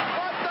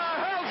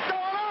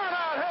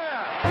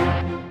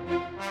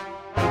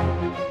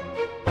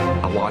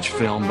watch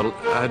film, but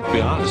I'd be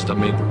honest, I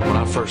mean, when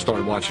I first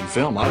started watching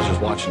film, I was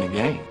just watching the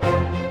game.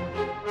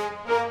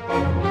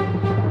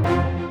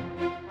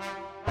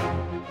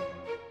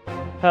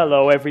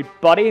 Hello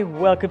everybody,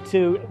 welcome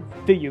to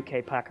the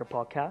UK Packer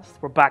podcast.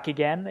 We're back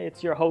again.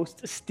 It's your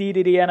host,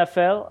 Steedy the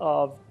NFL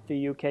of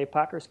the UK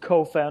Packers,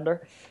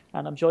 co-founder,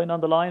 and I'm joined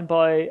on the line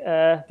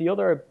by the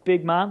other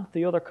big man,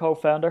 the other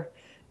co-founder,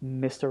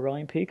 Mr.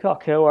 Ryan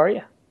Peacock. How are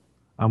you?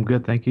 I'm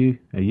good, thank you.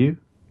 Are you?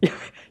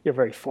 You're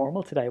very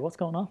formal today. What's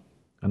going on?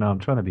 I know, I'm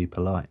trying to be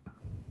polite.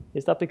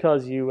 Is that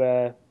because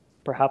you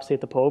perhaps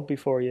hit the pub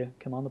before you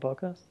came on the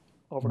podcast?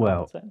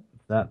 Well,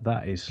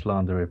 that is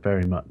slander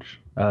very much.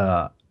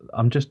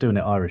 I'm just doing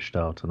it Irish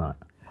style tonight.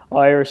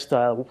 Irish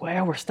style.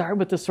 Wow, we're starting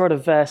with this sort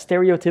of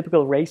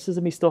stereotypical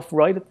racism-y stuff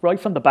right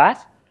from the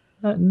bat.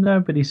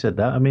 Nobody said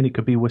that. I mean, it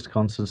could be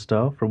Wisconsin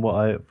style from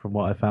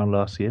what I found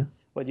last year.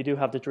 Well, you do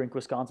have to drink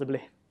responsibly.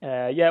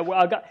 Do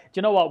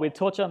you know what? We'll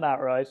touch on that,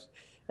 right?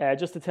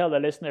 Just to tell the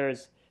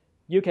listeners,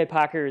 UK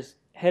Packers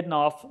heading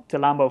off to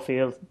Lambeau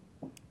Field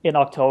in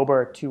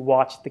October to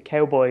watch the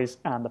Cowboys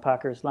and the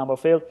Packers Lambeau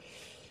Field.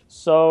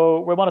 So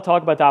we want to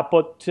talk about that,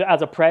 but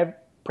as a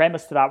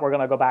premise to that, we're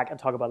going to go back and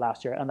talk about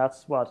last year, and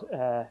that's what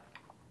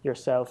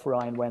yourself,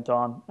 Ryan, went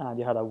on, and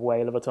you had a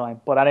whale of a time.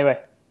 But anyway,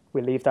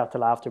 we'll leave that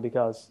till after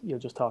because you'll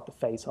just talk the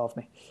face off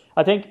me.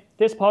 I think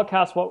this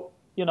podcast, what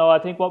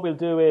we'll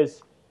do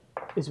is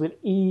we'll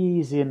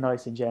ease in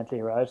nice and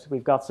gently, right?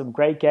 We've got some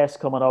great guests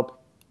coming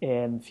up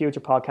in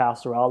future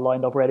podcasts. They're all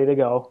lined up, ready to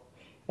go.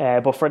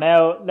 But for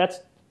now, let's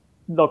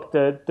look.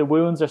 The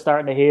wounds are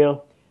starting to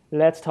heal.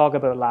 Let's talk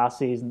about last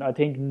season. I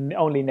think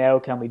only now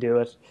can we do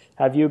it.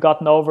 Have you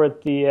gotten over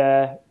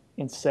the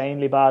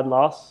insanely bad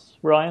loss,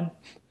 Ryan?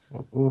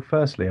 Well,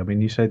 firstly, I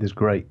mean, you say there's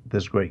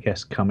great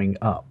guests coming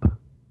up.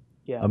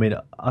 Yeah. I mean,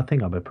 I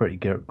think I'm a pretty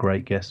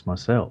great guest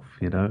myself.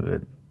 You know.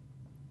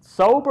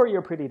 Sober,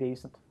 you're pretty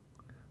decent.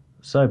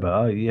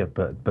 Sober, yeah,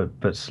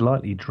 but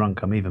slightly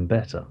drunk, I'm even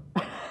better.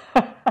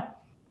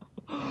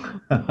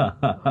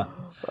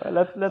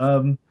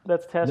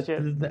 Let's test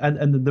you.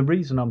 And the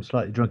reason I'm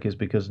slightly drunk is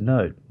because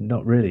not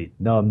really.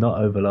 No, I'm not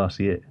over last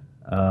year.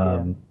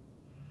 What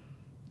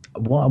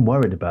I'm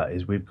worried about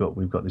is we've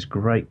got this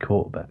great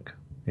quarterback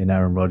in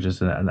Aaron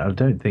Rodgers, and I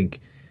don't think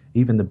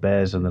even the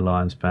Bears and the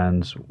Lions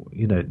fans,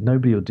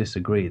 nobody will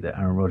disagree that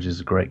Aaron Rodgers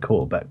is a great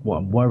quarterback. What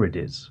I'm worried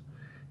is,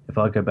 if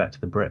I go back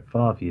to the Brett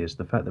Favre years,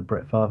 the fact that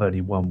Brett Favre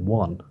only won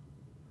one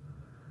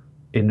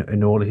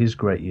in all of his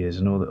great years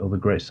and all the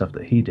great stuff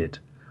that he did,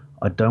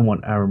 I don't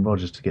want Aaron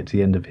Rodgers to get to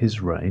the end of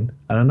his reign.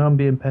 And I know I'm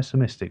being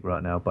pessimistic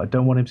right now, but I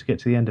don't want him to get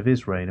to the end of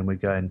his reign and we're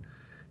going,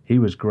 he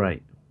was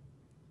great,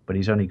 but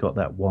he's only got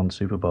that one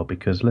Super Bowl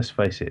because, let's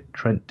face it,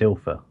 Trent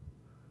Dilfer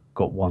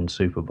got one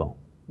Super Bowl.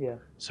 Yeah.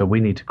 So we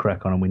need to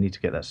crack on and we need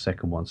to get that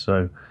second one.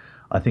 So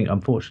I think,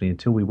 unfortunately,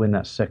 until we win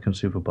that second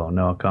Super Bowl,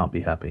 no, I can't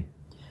be happy.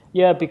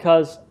 Yeah,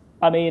 because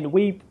I mean,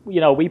 we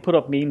put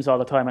up memes all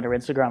the time on our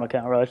Instagram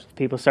account, right?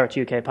 People search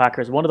UK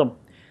Packers. One of them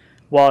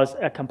was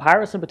a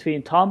comparison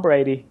between Tom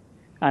Brady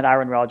and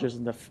Aaron Rodgers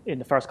in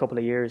the first couple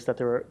of years that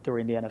they were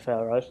in the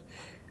NFL, right?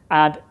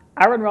 And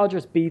Aaron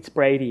Rodgers beats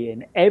Brady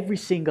in every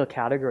single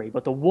category,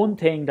 but the one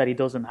thing that he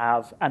doesn't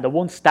have, and the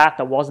one stat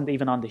that wasn't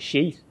even on the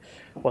sheet,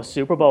 was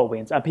Super Bowl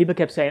wins. And people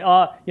kept saying,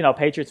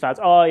 Patriots fans,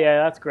 oh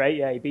yeah, that's great,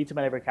 yeah, he beats him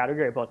in every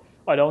category, but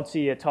I don't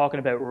see you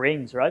talking about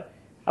rings, right?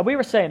 And we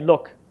were saying,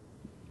 look,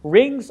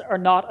 rings are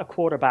not a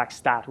quarterback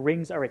stat.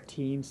 Rings are a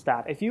team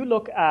stat. If you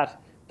look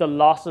at the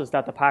losses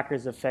that the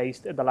Packers have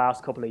faced in the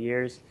last couple of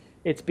years,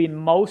 it's been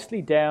mostly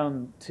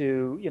down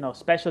to,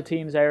 special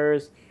teams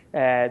errors,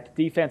 the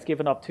defense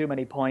giving up too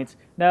many points.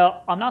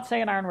 Now, I'm not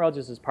saying Aaron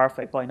Rodgers is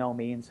perfect by no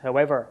means.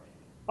 However,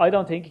 I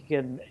don't think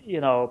you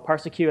can,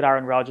 persecute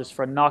Aaron Rodgers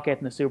for not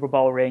getting the Super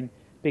Bowl ring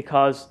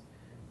because,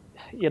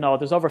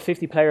 there's over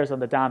 50 players on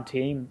the damn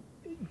team.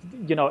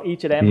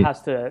 Each of them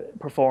has to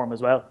perform as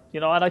well.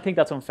 And I think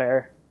that's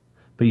unfair.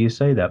 But you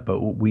say that,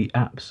 but we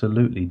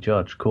absolutely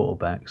judge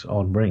quarterbacks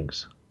on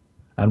rings.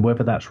 And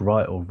whether that's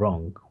right or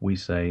wrong, we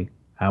say,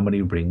 how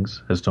many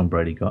rings has Tom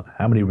Brady got?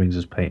 How many rings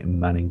has Peyton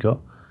Manning got?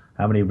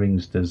 How many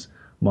rings does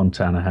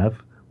Montana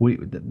have?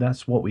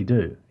 That's what we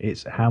do.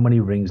 It's how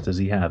many rings does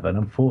he have? And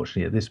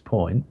unfortunately, at this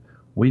point,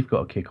 we've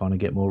got to kick on and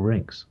get more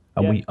rings.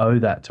 And we owe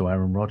that to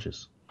Aaron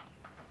Rodgers.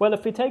 Well,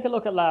 if we take a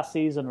look at last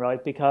season,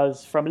 right,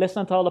 because from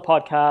listening to all the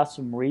podcasts,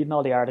 from reading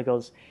all the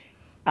articles,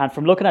 and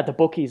from looking at the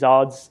bookies'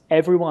 odds,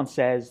 everyone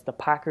says the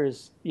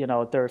Packers,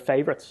 they're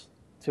favourites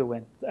to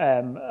win.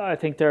 I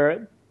think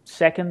they're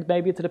second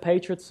maybe to the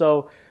Patriots,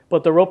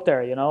 but they're up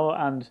there,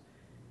 and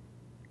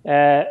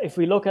if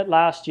we look at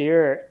last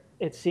year,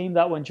 it seemed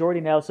that when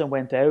Jordy Nelson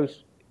went out,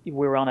 we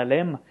were on a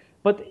limb.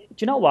 But do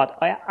you know what?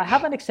 I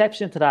have an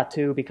exception to that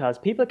too, because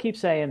people keep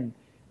saying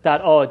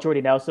that,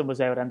 Jordy Nelson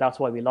was out and that's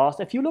why we lost.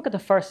 If you look at the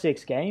first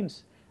 6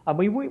 games, and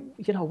we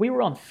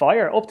were on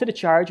fire up to the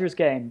Chargers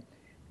game.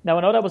 Now,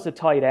 I know that was a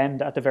tight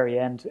end at the very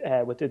end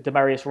with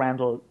Demarius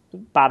Randall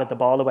batted the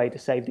ball away to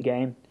save the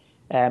game.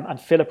 And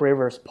Phillip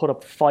Rivers put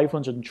up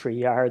 503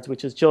 yards,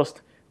 which is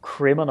just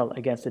criminal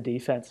against the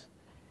defense.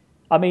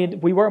 I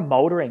mean, we were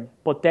motoring,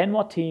 but then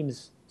what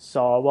teams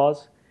saw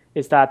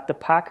is that the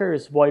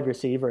Packers wide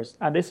receivers,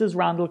 and this is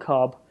Randall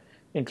Cobb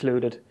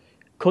included,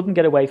 couldn't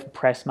get away from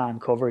press man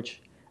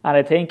coverage. And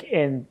I think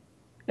in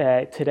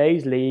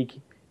today's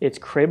league, it's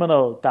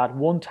criminal that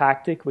one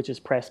tactic, which is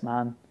press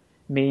man,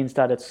 means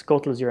that it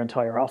scuttles your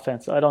entire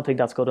offense. I don't think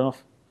that's good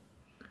enough.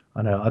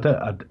 I know. I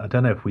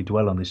don't know if we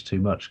dwell on this too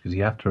much because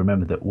you have to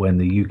remember that when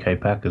the UK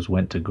Packers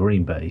went to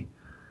Green Bay,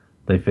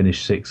 they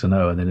finished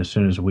 6-0, and then as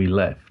soon as we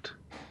left,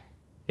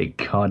 it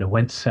kind of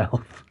went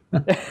south.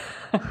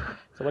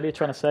 So what are you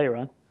trying to say,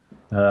 Ryan?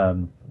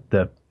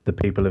 The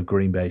people of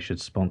Green Bay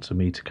should sponsor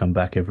me to come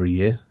back every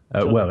year.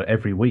 Well,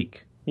 every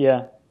week.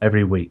 Yeah.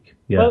 Every week.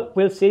 Yeah. Well,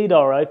 we'll see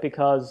though, right?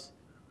 Because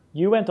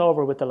you went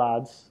over with the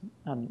lads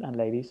and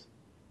ladies,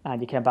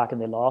 and you came back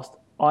and they lost.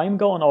 I'm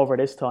going over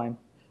this time.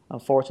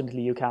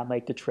 Unfortunately, you can't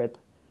make the trip.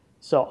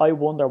 So I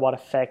wonder what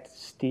effect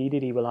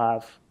Steedy will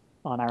have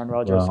on Aaron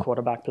Rodgers'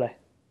 quarterback play.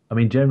 I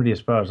mean, generally,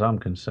 as far as I'm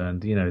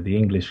concerned, the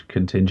English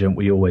contingent,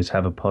 we always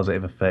have a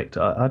positive effect.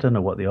 I don't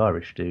know what the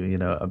Irish do.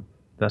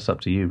 That's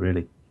up to you,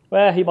 really.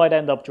 Well, he might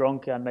end up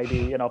drunk and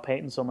maybe,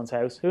 painting someone's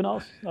house. Who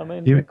knows? I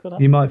mean,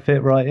 you might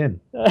fit right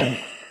in.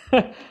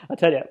 I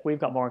tell you, we've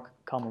got more in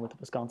common with the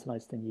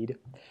Wisconsinites than you do.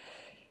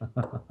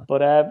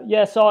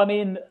 But so I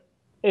mean,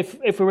 if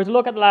we were to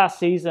look at last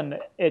season,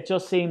 it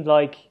just seemed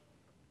like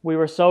we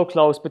were so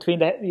close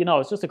between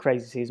it's just a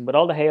crazy season. But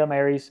all the Hail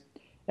Marys,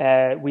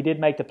 we did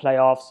make the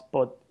playoffs,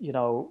 but we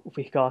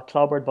got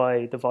clobbered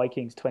by the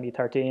Vikings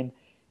 2013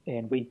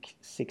 in week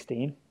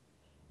 16.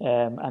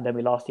 And then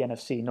we lost the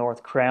NFC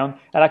North crown.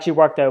 It actually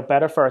worked out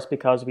better for us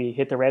because we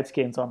hit the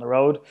Redskins on the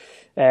road.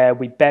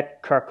 We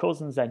bet Kirk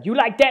Cousins, and you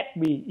like that.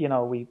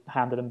 We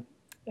handed him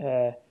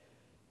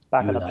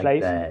back on the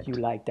plate. You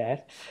like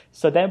that.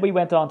 So then we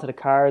went on to the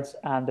Cards,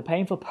 and the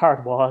painful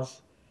part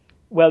was,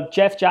 well,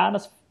 Jeff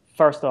Janis,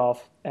 first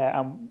off,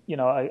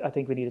 I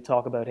think we need to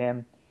talk about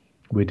him.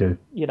 We do.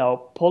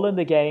 Pulling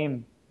the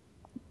game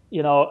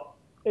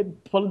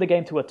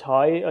to a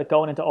tie,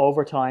 going into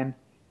overtime.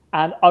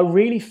 And I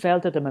really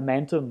felt that the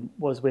momentum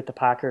was with the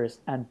Packers,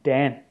 and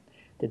then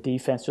the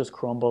defense just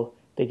crumbled.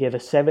 They gave a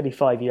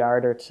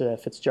 75-yarder to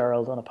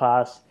Fitzgerald on a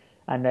pass,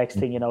 and next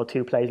thing you know,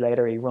 2 plays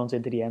later, he runs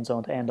into the end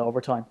zone to end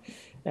overtime.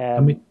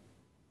 I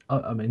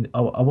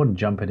want to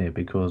jump in here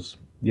because,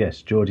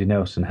 yes, Jordy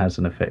Nelson has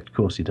an effect. Of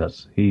course he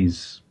does.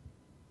 He's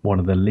one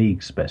of the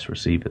league's best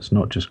receivers,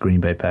 not just Green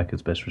Bay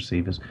Packers' best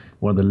receivers,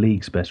 one of the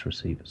league's best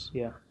receivers.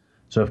 Yeah.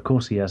 So, of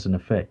course, he has an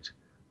effect.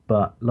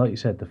 But like you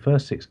said, the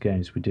first 6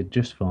 games we did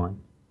just fine.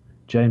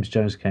 James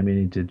Jones came in,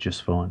 he did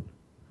just fine.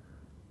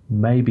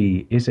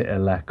 Maybe, is it a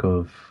lack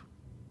of,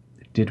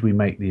 did we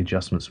make the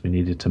adjustments we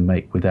needed to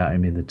make without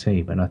him in the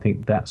team? And I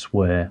think that's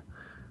where,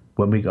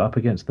 when we got up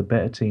against the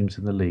better teams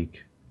in the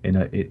league,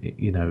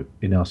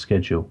 in our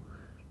schedule,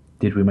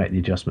 did we make the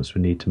adjustments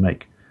we need to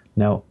make?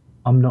 Now,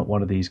 I'm not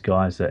one of these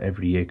guys that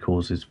every year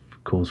calls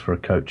for a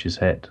coach's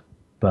head,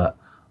 but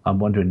I'm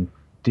wondering,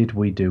 did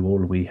we do all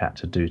we had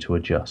to do to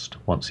adjust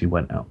once he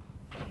went out?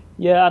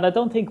 Yeah, and I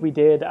don't think we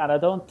did, and I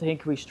don't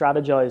think we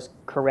strategized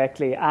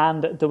correctly.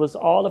 And there was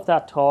all of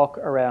that talk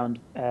around,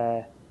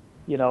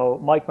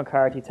 Mike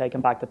McCarthy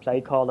taking back the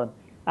play calling,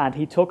 and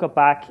he took it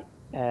back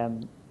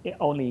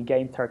only in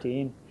game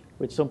 13,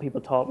 which some people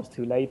thought was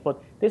too late.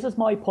 But this is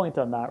my point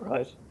on that,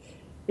 right?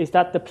 Is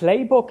that the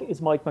playbook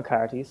is Mike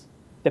McCarthy's,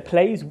 the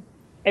plays,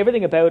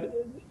 everything about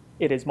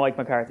it is Mike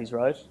McCarthy's,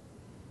 right?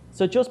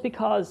 So just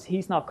because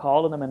he's not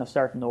calling them in a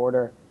certain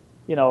order,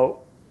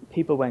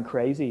 people went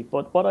crazy.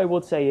 But what I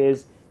would say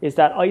is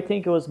that I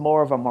think it was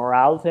more of a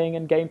morale thing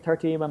in Game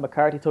 13 when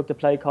McCarthy took the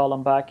play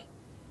calling back,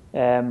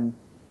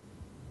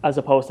 as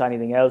opposed to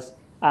anything else.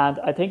 And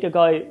I think a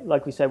guy,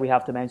 like we said, we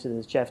have to mention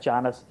is Jeff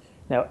Janis.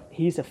 Now,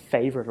 he's a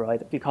favourite,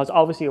 right? Because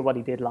obviously of what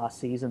he did last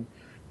season.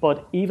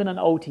 But even in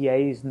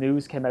OTAs,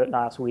 news came out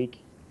last week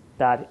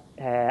that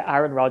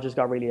Aaron Rodgers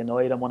got really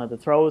annoyed on one of the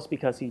throws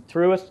because he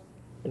threw it.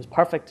 It was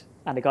perfect,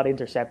 and it got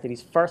intercepted.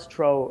 His first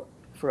throw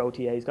for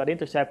OTAs got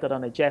intercepted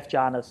on a Jeff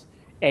Janis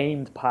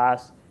aimed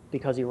pass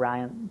because he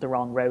ran the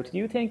wrong route. Do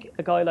you think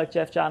a guy like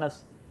Jeff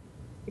Janis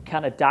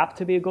can adapt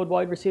to be a good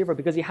wide receiver?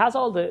 Because he has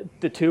all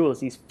the tools.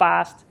 He's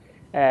fast.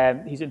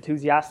 He's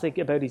enthusiastic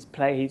about his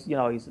play.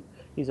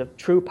 He's a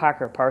true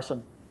Packer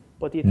person.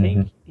 But do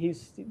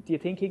you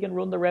think he can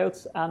run the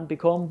routes and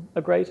become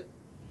a great?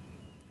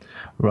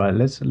 Right.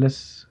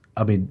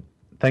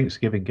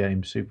 Thanksgiving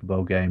game, Super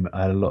Bowl game,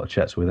 I had a lot of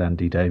chats with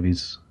Andy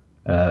Davies,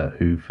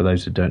 who, for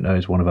those that don't know,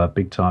 is one of our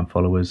big-time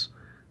followers.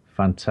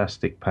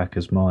 Fantastic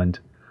Packers mind.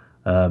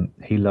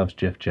 He loves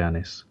Jeff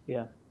Janis.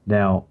 Yeah.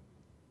 Now,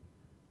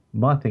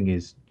 my thing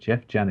is,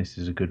 Jeff Janis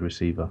is a good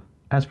receiver.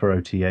 As for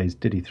OTAs,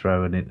 did he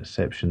throw an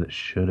interception that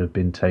should have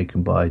been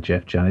taken by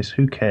Jeff Janis?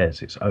 Who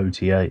cares? It's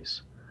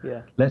OTAs.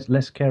 Yeah.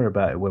 Let's care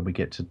about it when we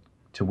get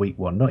to week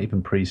 1, not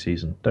even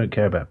preseason. Don't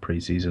care about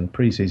preseason.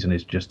 Preseason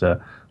is just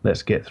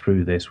let's get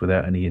through this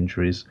without any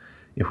injuries.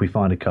 If we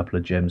find a couple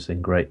of gems,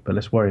 then great. But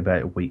let's worry about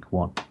it week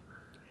 1.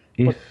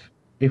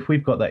 If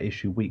we've got that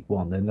issue week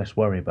 1, then let's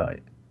worry about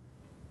it.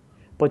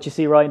 But you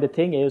see, Ryan, the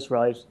thing is,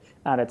 right,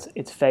 and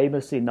it's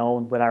famously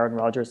known with Aaron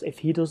Rodgers, if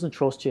he doesn't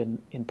trust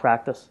you in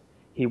practice,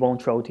 he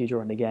won't throw to you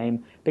during the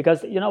game.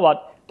 Because you know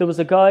what? There was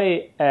a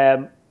guy,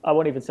 I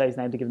won't even say his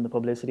name to give him the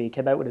publicity, he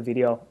came out with a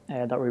video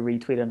that we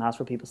retweeted and asked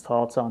for people's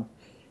thoughts on.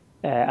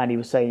 And he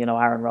was saying,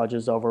 Aaron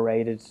Rodgers is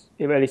overrated.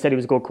 He said he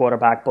was a good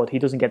quarterback, but he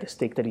doesn't get the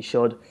stick that he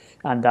should,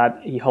 and that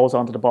he holds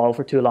onto the ball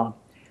for too long.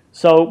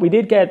 So we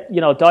did get,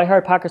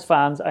 diehard Packers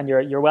fans, and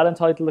you're well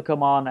entitled to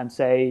come on and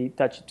say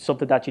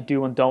something that you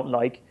do and don't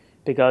like,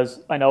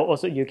 because I know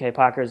us at UK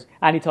Packers,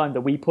 anytime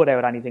that we put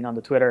out anything on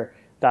the Twitter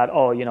that,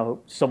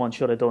 someone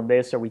should have done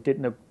this, or we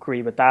didn't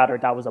agree with that, or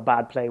that was a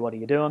bad play, what are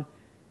you doing?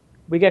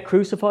 We get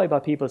crucified by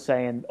people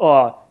saying,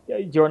 "Oh,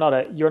 you're not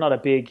a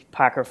big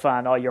Packer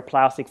fan. Oh, you're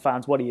plastic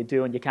fans. What are you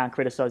doing? You can't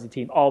criticize the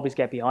team. Always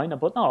get behind them."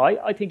 But no,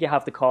 I think you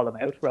have to call them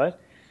out, right?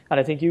 And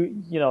I think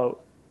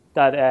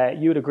that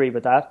you'd agree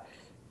with that.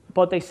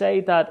 But they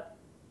say that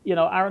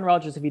Aaron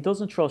Rodgers, if he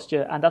doesn't trust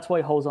you, and that's why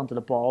he holds onto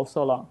the ball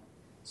so long.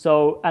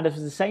 So, and it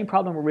was the same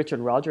problem with Richard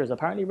Rodgers.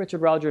 Apparently,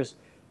 Richard Rodgers,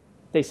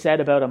 they said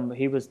about him,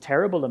 he was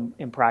terrible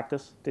in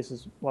practice. This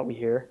is what we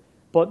hear.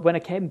 But when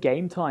it came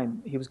game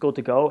time, he was good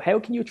to go. How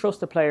can you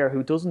trust a player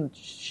who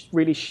doesn't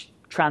really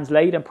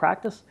translate in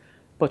practice,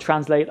 but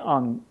translate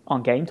on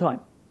game time?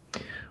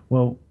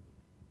 Well,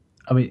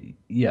 I mean,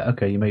 yeah,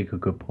 okay, you make a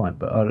good point,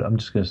 but I'm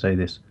just going to say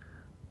this.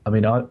 I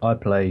mean, I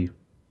play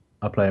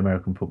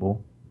American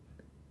football.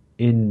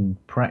 In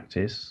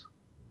practice,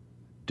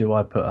 do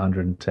I put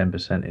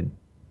 110% in?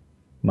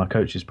 My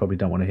coaches probably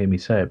don't want to hear me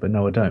say it, but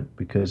no, I don't,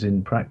 because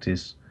in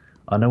practice,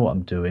 I know what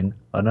I'm doing.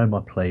 I know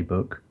my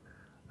playbook.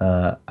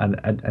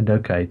 And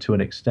okay, to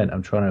an extent,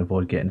 I'm trying to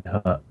avoid getting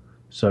hurt.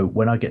 So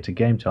when I get to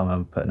game time,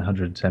 I'm putting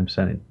 110%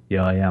 in.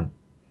 Yeah, I am.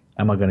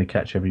 Am I going to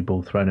catch every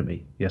ball thrown at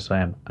me? Yes, I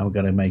am. Am I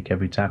going to make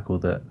every tackle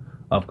that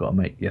I've got to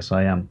make? Yes,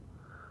 I am.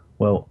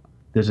 Well,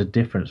 there's a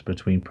difference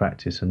between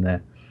practice and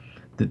there.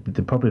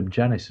 The problem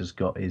Janis has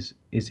got is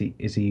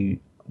he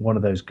one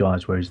of those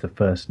guys where he's the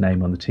first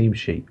name on the team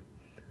sheet?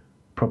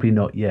 Probably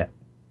not yet.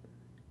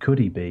 Could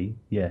he be?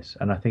 Yes.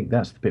 And I think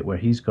that's the bit where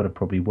he's got to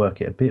probably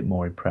work it a bit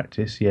more in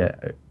practice. Yeah,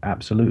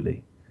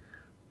 absolutely.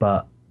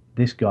 But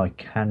this guy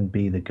can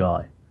be the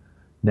guy.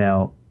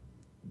 Now,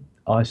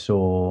 I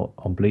saw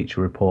on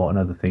Bleacher Report and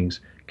other things,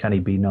 can he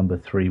be number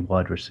 3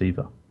 wide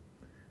receiver?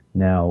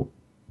 Now,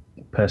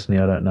 personally,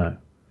 I don't know.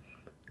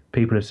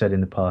 People have said in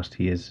the past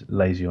he is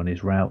lazy on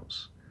his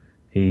routes.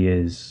 He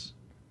is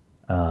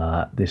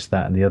this,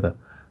 that, and the other.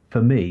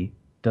 For me,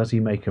 does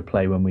he make a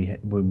play when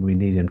we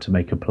need him to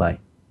make a play?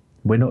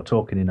 We're not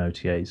talking in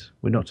OTAs.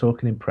 We're not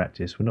talking in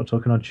practice. We're not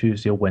talking on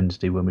Tuesday or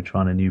Wednesday when we're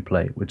trying a new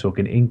play. We're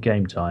talking in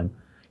game time.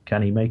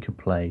 Can he make a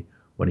play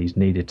when he's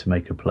needed to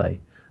make a play?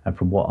 And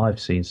from what I've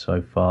seen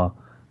so far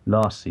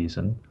last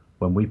season,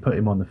 when we put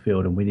him on the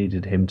field and we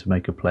needed him to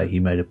make a play, he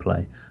made a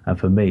play. And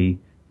for me,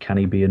 can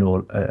he be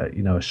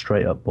a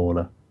straight up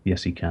baller?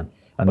 Yes, he can.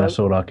 And that's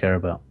all I care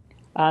about.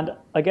 And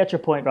I get your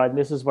point, right? And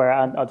this is where,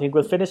 and I think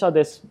we'll finish on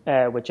this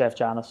with Jeff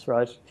Janis,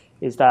 right?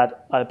 Is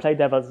that I'll play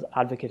devil's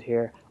advocate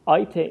here.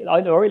 I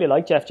really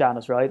like Jeff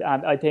Janis, right?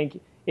 And I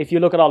think if you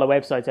look at all the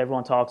websites,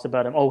 everyone talks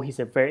about him. Oh, he's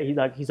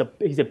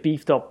a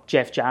beefed up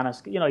Jeff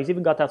Janis. He's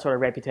even got that sort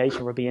of reputation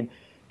for being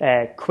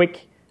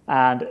quick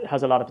and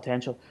has a lot of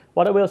potential.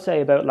 What I will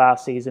say about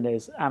last season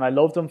is, and I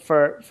loved him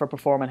for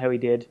performing how he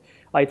did,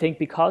 I think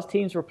because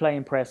teams were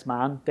playing press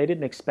man, they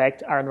didn't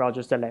expect Aaron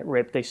Rodgers to let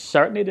rip. They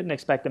certainly didn't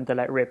expect him to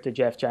let rip to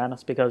Jeff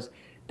Janis because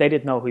they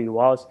didn't know who he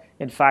was.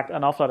 In fact,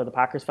 an awful lot of the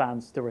Packers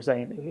fans, they were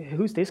saying,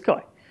 who's this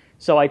guy?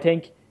 So I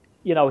think,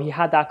 he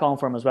had that going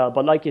for him as well.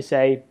 But like you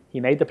say, he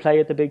made the play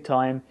at the big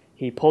time.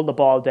 He pulled the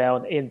ball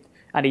down in,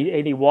 and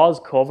he was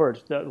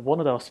covered. One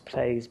of those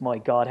plays, my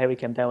God, how he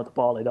came down with the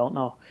ball, I don't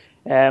know.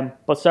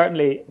 But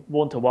certainly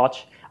one to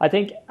watch. I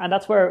think, and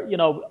that's where,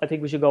 I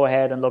think we should go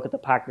ahead and look at the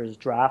Packers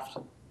draft.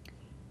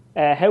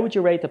 How would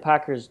you rate the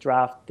Packers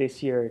draft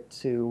this year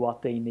to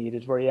what they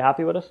needed? Were you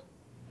happy with it?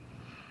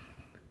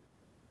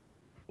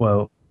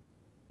 Well,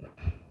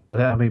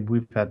 I mean,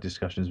 we've had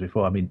discussions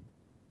before. I mean,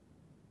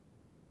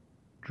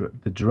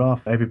 the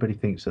draft, everybody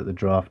thinks that the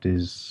draft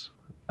is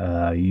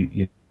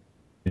you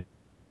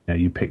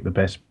pick the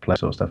best player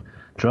sort of stuff.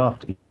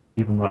 Draft,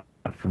 even right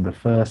from the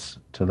first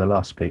to the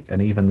last pick,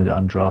 and even the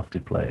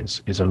undrafted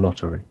players, is a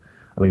lottery.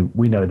 I mean,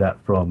 we know that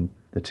from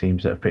the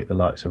teams that have picked the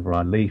likes of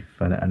Ryan Leaf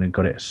and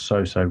got it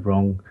so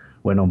wrong,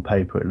 when on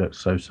paper it looks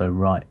so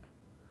right.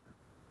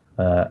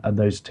 And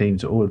those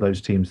teams, all of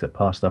those teams that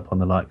passed up on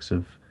the likes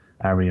of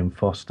Arian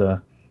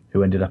Foster,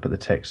 who ended up at the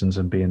Texans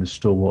and being the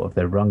stalwart of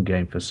their run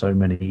game for so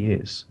many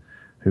years,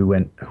 who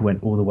went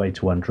all the way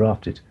to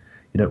undrafted.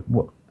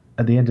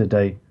 At the end of the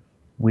day,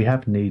 we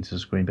have needs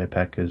as Green Bay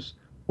Packers.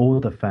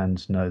 All the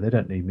fans know. They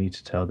don't need me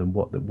to tell them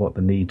what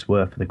the needs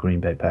were for the Green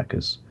Bay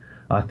Packers.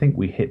 I think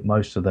we hit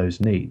most of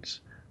those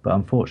needs, but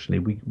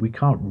unfortunately, we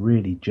can't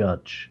really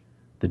judge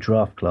the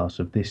draft class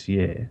of this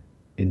year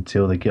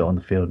until they get on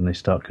the field and they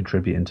start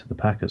contributing to the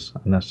Packers,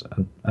 and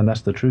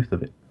that's the truth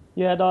of it.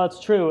 Yeah, no, it's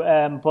true.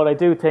 But I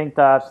do think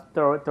that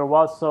there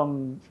was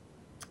some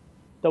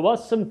there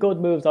was some good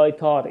moves I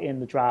thought in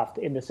the draft,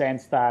 in the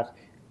sense that,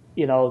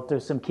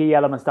 there's some key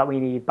elements that we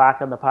need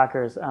back on the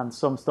Packers and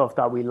some stuff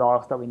that we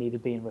lost that we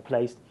needed being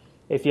replaced.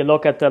 If you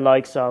look at the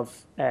likes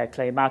of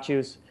Clay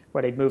Matthews,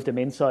 where they'd moved him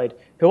inside,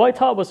 who I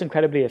thought was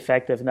incredibly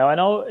effective. Now, I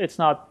know it's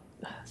not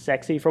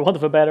sexy, for want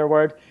of a better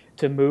word,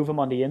 to move him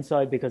on the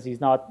inside because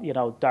he's not,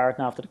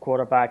 darting after the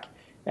quarterback,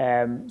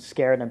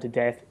 scaring him to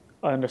death.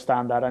 I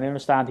understand that. And I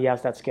understand he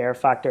has that scare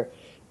factor.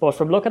 But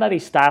from looking at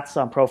his stats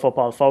on Pro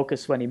Football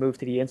Focus when he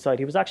moved to the inside,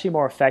 he was actually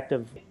more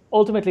effective.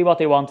 Ultimately, what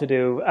they want to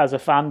do as a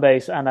fan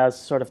base and as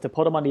sort of to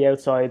put him on the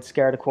outside,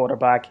 scare the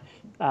quarterback,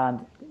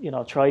 and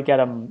try get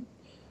him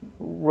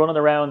running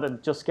around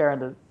and just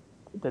scaring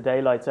the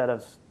daylights out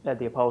of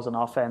the opposing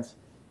offense.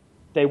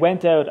 They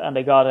went out and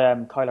they got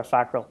Kyler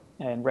Fackrell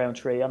in round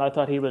 3, and I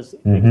thought he was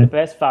the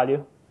best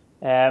value.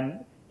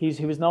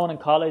 He was known in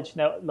college.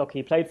 Now, look,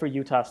 he played for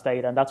Utah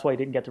State, and that's why he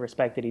didn't get the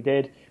respect that he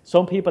did.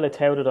 Some people had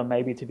touted him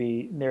maybe to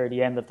be near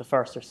the end of the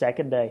first or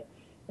second day.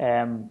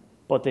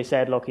 But they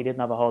said, look, he didn't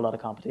have a whole lot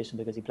of competition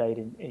because he played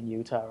in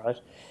Utah,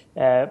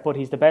 right? But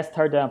he's the best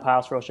third down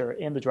pass rusher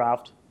in the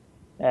draft.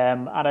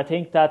 And I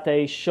think that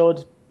they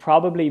should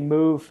probably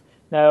move.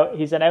 Now,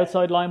 he's an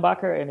outside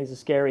linebacker and he's a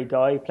scary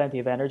guy, plenty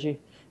of energy.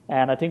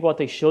 And I think what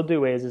they should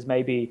do is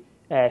maybe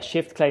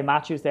shift Clay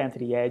Matthews down to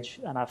the edge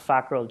and have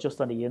Fackrell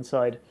just on the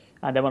inside.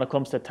 And then when it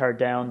comes to third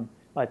down,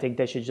 I think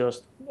they should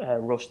just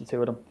rush the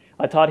two of them.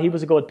 I thought he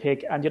was a good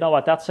pick. And you know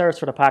what? That serves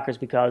for the Packers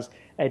because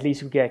at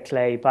least we get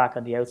Clay back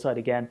on the outside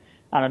again.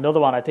 And another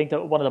one, I think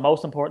that one of the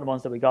most important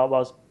ones that we got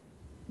was,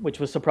 which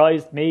was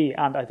surprised me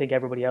and I think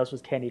everybody else,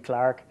 was Kenny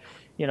Clark,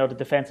 the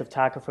defensive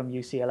tackle from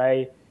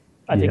UCLA.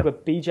 I think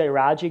with BJ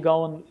Raji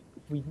going,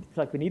 we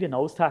need a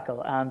nose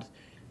tackle. And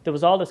there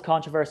was all this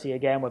controversy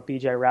again with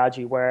BJ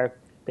Raji where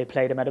they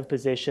played him out of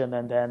position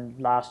and then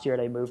last year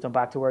they moved him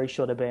back to where he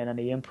should have been and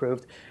he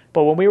improved.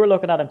 But when we were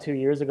looking at him 2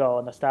 years ago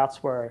and the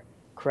stats were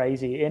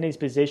crazy, in his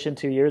position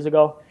 2 years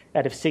ago,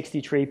 out of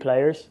 63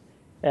 players,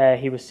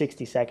 he was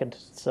 62nd,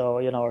 so,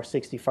 or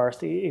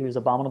 61st. He was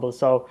abominable.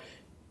 So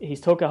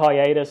he's took a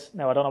hiatus.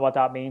 Now, I don't know what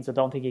that means. I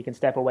don't think he can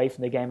step away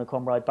from the game and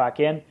come right back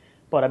in.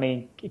 But, I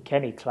mean,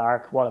 Kenny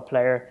Clark, what a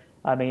player.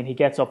 I mean, he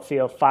gets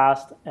upfield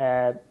fast.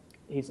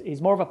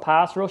 He's more of a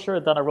pass rusher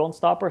than a run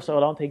stopper, so I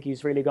don't think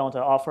he's really going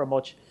to offer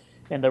much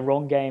in the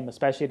run game,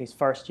 especially in his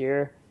first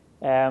year.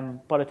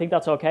 But I think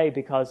that's okay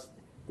because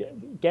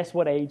guess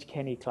what age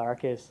Kenny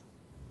Clark is?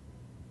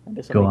 And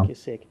this will make you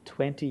sick.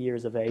 20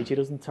 years of age. He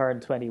doesn't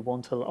turn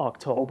 21 till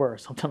October or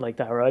something like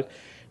that, right?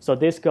 So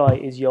this guy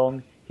is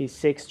young. He's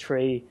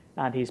 6'3",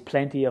 and he's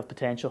plenty of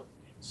potential.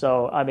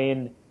 So, I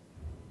mean,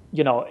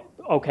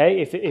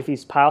 okay, if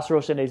he's pass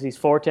rushing is his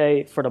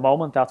forte for the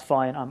moment, that's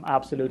fine. I'm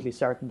absolutely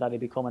certain that he'll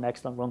become an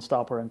excellent run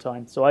stopper in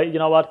time. So, you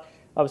know what?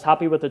 I was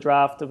happy with the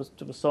draft. There was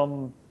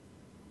some...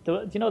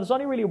 there's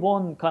only really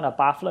one kind of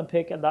baffling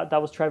pick, and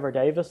that was Trevor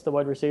Davis, the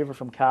wide receiver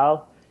from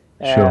Cal.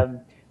 Sure.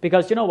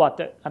 Because you know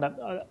what, and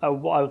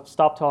I'll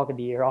stop talking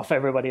the ear off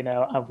everybody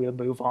now and we'll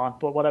move on.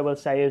 But what I will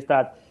say is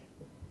that,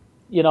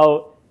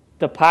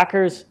 the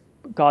Packers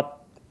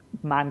got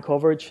man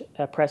coverage,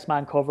 press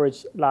man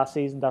coverage last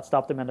season that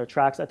stopped them in their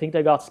tracks. I think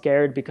they got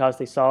scared because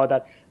they saw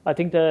that. I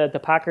think the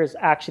Packers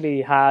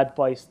actually had,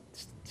 by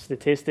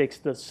statistics,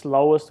 the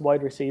slowest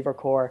wide receiver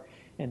core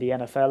in the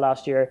NFL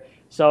last year.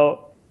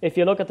 So if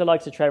you look at the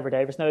likes of Trevor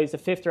Davis, now he's a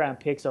 5th round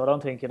pick, so I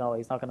don't think, he's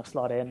not going to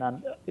slot in,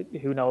 and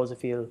who knows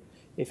if he'll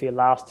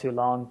last too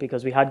long,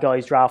 because we had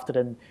guys drafted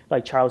in,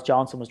 like Charles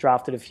Johnson was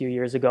drafted a few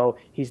years ago.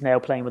 He's now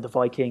playing with the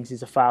Vikings.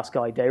 He's a fast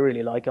guy. They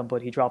really like him,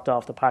 but he dropped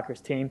off the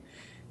Packers team.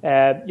 He's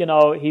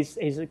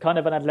kind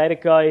of an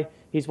athletic guy.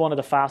 He's one of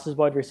the fastest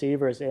wide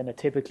receivers in a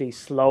typically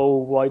slow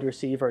wide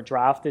receiver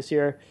draft this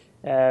year.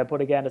 But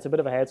again, it's a bit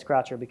of a head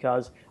scratcher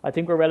because I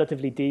think we're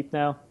relatively deep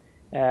now.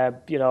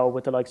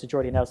 With the likes of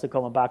Jordy Nelson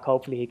coming back,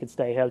 hopefully he can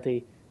stay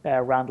healthy.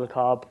 Randall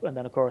Cobb, and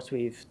then of course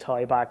we've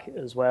Ty back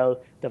as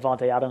well.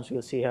 Devontae Adams,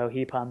 we'll see how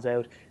he pans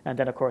out. And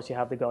then of course you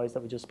have the guys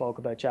that we just spoke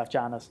about, Jeff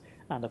Janis,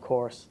 and of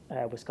course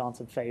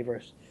Wisconsin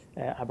favourite,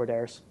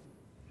 Aberders.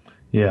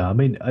 Yeah, I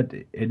mean,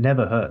 it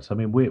never hurts. I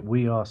mean,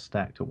 we are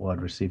stacked at wide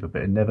receiver,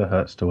 but it never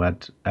hurts to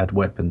add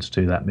weapons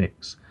to that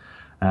mix.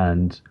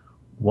 And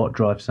what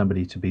drives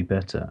somebody to be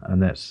better,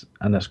 and that's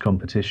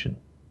competition.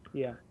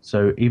 Yeah.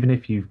 So even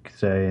if you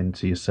say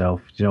to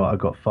yourself, I've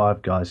got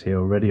 5 guys here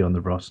already on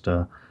the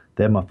roster,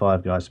 they're my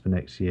 5 guys for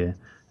next year,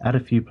 add a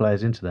few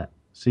players into that.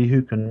 See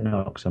who can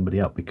knock somebody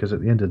up, because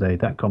at the end of the day,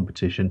 that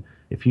competition,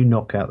 if you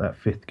knock out that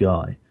 5th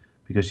guy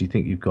because you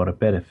think you've got a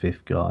better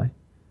 5th guy,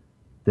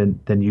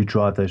 then you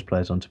drive those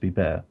players on to be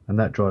better. And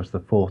that drives the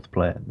 4th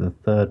player, the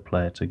 3rd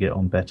player to get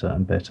on better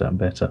and better and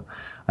better.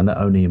 And that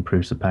only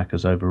improves the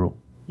Packers overall.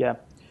 Yeah,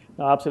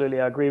 no, absolutely.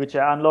 I agree with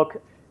you. And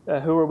look,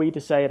 who are we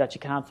to say that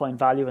you can't find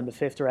value in the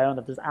 5th round?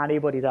 If there's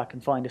anybody that can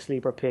find a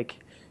sleeper pick,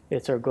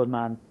 it's our good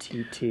man,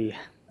 TT.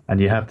 And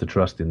you have to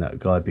trust in that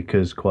guy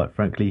because, quite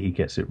frankly, he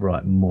gets it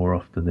right more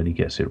often than he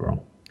gets it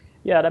wrong.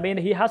 Yeah, I mean,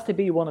 he has to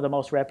be one of the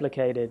most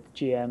replicated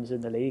GMs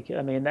in the league.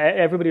 I mean,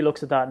 everybody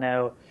looks at that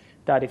now.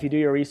 that if you do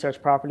your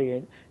research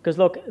properly, because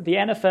look, the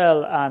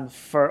NFL, and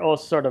for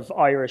us sort of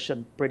Irish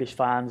and British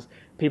fans,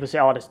 people say,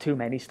 oh, there's too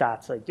many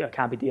stats, I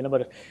can't be dealing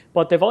with it.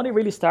 But they've only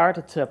really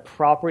started to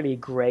properly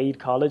grade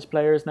college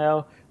players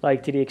now,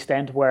 like to the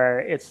extent where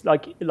it's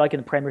like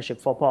in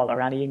Premiership football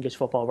or any English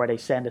football where they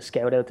send a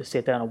scout out to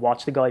sit down and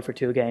watch the guy for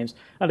 2 games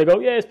and they go,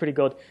 yeah, it's pretty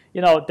good.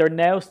 They're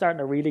now starting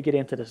to really get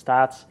into the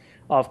stats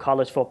of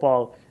college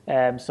football.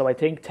 So I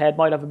think Ted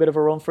might have a bit of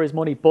a run for his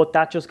money, but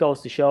that just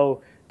goes to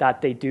show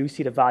that they do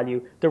see the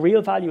value. The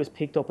real value is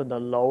picked up in the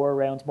lower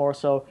rounds more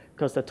so,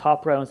 because the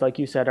top rounds, like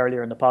you said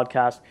earlier in the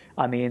podcast,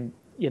 I mean,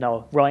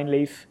 Ryan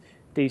Leaf,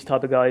 these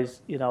type of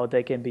guys,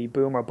 they can be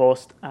boom or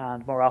bust,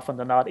 and more often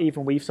than not,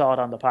 even we've saw it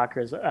on the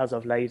Packers as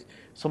of late,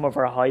 some of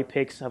our high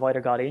picks have either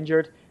got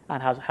injured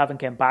and haven't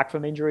come back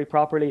from injury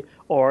properly,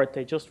 or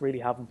they just really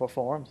haven't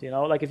performed.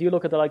 Like if you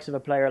look at the likes of a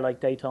player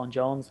like Dayton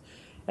Jones,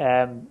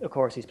 of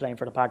course he's playing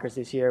for the Packers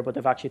this year, but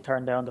they've actually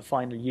turned down the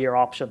final year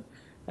option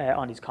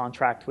on his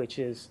contract, which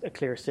is a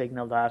clear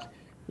signal that,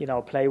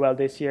 play well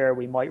this year,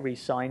 we might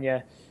re-sign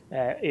you.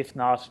 If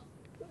not,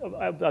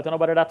 I don't know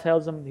whether that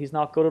tells him he's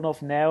not good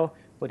enough now,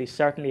 but he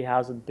certainly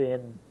hasn't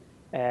been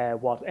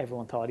what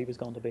everyone thought he was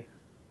going to be.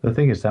 The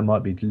thing is, that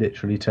might be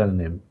literally telling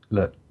him,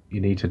 look,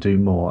 you need to do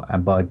more.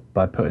 And by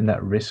putting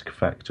that risk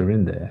factor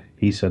in there,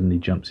 he suddenly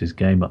jumps his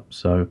game up.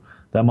 So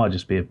that might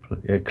just be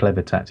a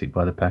clever tactic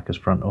by the Packers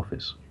front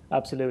office.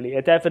 Absolutely,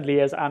 it definitely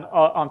is. And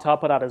on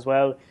top of that as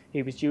well,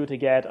 he was due to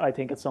get, I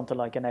think it's something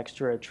like an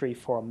extra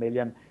 3-4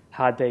 million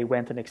had they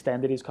went and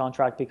extended his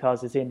contract,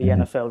 because it's in the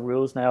NFL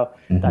rules now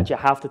that you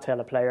have to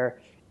tell a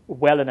player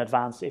well in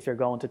advance if you're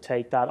going to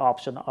take that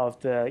option of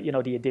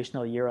the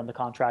additional year on the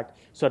contract.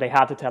 So they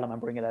had to tell him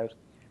and bring it out.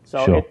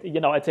 So Sure.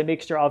 It's a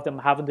mixture of them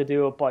having to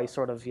do it by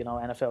sort of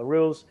NFL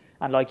rules,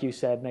 and like you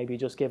said, maybe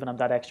just giving him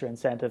that extra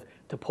incentive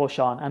to push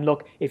on. And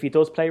look, if he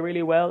does play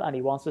really well and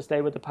he wants to stay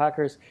with the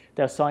Packers,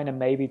 they'll sign him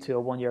maybe to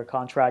a 1-year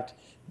contract.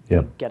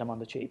 Yeah, Get him on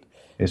the cheap.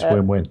 it's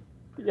win-win.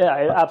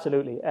 Yeah,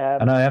 absolutely.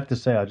 And I have to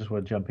say, I just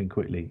want to jump in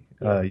quickly.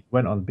 You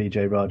went on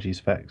BJ Raji's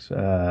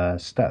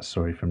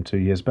stats, from 2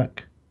 years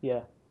back. Yeah.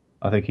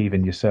 I think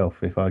even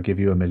yourself, if I give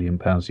you £1 million,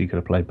 you could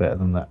have played better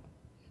than that.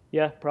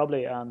 Yeah,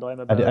 probably. And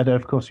And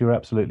of course, you're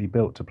absolutely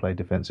built to play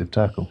defensive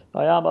tackle.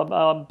 I am.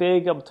 I'm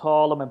big. I'm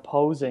tall. I'm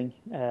imposing.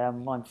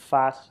 I'm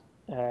fat.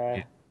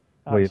 Were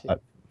you like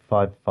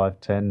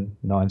 5'10",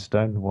 9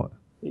 stone? What?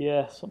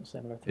 Yeah, something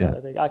similar to that.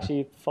 I think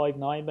actually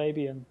 5'9"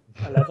 maybe and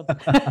 11.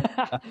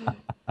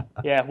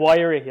 Yeah,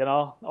 wiry.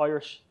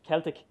 Irish,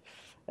 Celtic.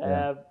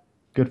 Yeah.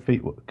 Good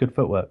footwork. Good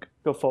footwork.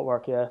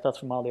 Yeah, that's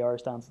from all the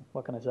Irish dancing.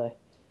 What can I say?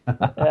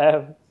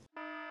 Dagger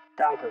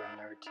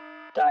alert!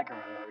 Dagger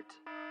alert!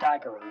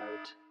 Dagger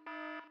alert!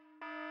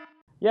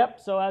 Yep,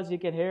 so as you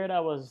can hear,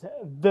 that was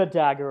the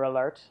Dagger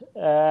alert.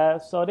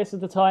 So this is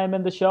the time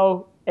in the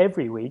show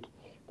every week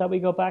that we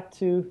go back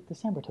to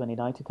December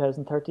 29,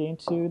 2013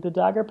 to the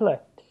Dagger play.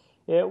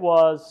 It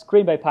was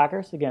Green Bay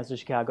Packers against the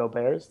Chicago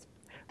Bears.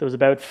 There was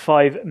about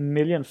 5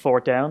 million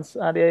fourth downs,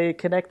 and they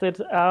connected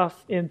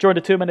during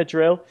the 2-minute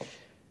drill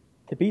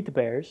to beat the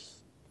Bears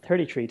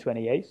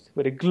 33-28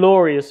 with a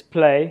glorious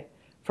play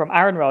from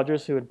Aaron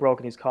Rodgers, who had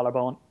broken his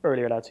collarbone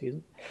earlier that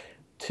season,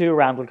 to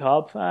Randall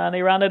Cobb, and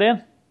he ran it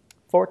in.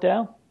 4th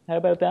down. How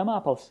about them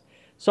apples?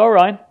 So,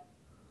 Ryan,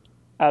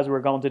 as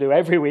we're going to do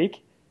every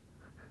week,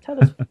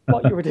 tell us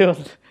what you were doing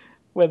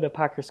when the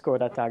Packers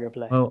scored that dagger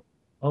play. Well,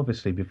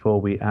 obviously,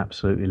 before we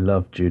absolutely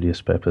loved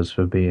Julius Peppers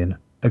for being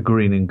a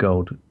green and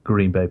gold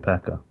Green Bay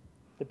Packer.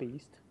 The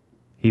Beast.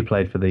 He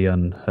played for the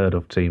unheard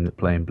of team that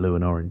play in blue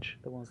and orange.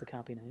 The ones that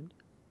can't be named.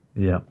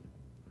 Yeah.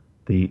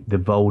 The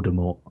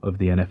Voldemort of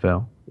the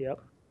NFL. Yep.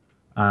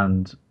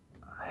 And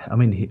I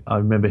mean, I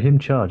remember him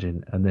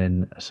charging, and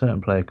then a certain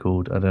player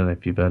called, I don't know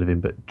if you've heard of him,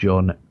 but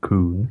John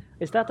Kuhn.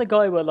 Is that the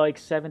guy with like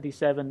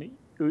 77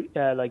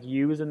 like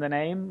U's in the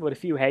name with a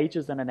few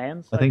H's and an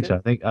N? I think so.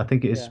 I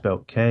think it is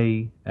spelled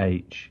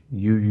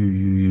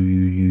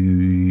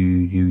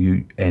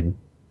KHUUUUUUUN.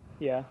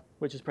 Yeah,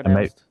 which is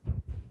pronounced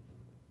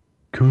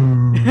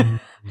Kuhn.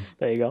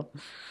 There you go.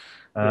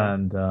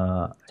 And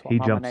he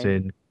jumps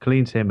in,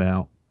 cleans him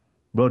out.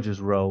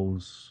 Rodgers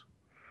rolls.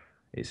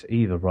 It's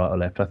either right or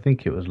left. I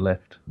think it was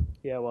left.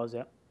 Yeah, it was,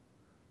 yeah.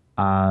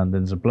 And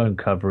there's a blown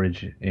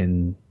coverage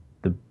in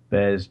the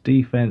Bears'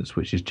 defense,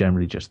 which is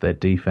generally just their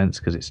defense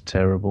because it's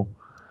terrible.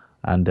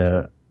 And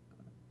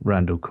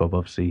Randall Cobb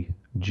obviously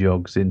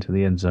jogs into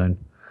the end zone.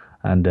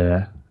 And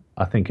I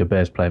think a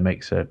Bears player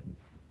makes a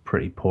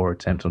pretty poor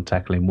attempt on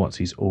tackling once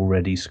he's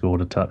already scored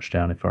a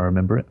touchdown, if I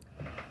remember it.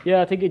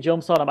 Yeah, I think he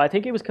jumps on him. I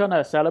think he was kind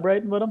of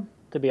celebrating with him,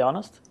 to be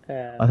honest.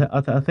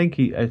 I think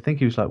he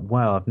was like,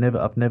 wow,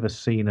 I've never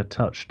seen a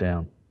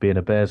touchdown being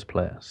a Bears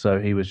player. So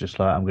he was just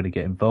like, I'm going to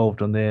get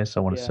involved on this. I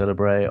want to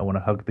celebrate. I want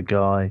to hug the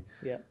guy.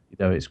 Yeah.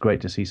 It's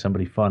great to see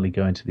somebody finally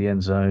go into the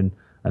end zone,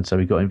 and so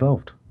he got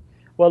involved.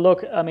 Well,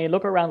 look at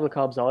Randall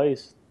Cobb's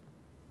eyes.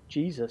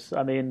 Jesus,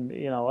 I mean,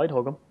 I'd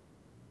hug him.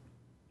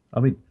 I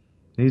mean,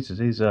 he's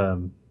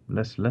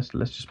let's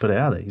just put it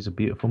out there. He's a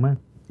beautiful man.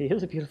 He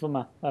is a beautiful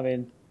man. I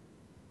mean,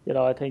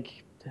 I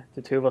think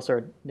the two of us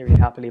are nearly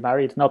happily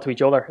married, not to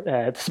each other,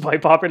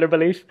 despite popular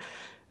belief.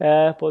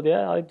 But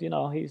yeah,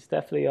 he's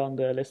definitely on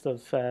the list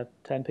of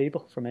 10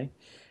 people for me.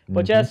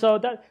 But yeah, so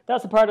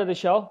that's a part of the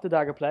show, the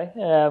Dagger Play,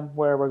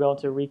 where we're going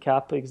to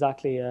recap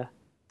exactly.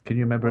 Can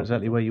you remember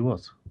exactly where you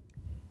was?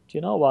 Do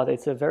you know what?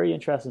 It's a very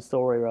interesting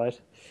story, right?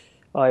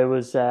 It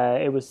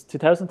was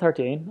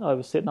 2013. I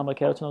was sitting on my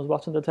couch and I was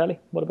watching the telly.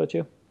 What about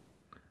you?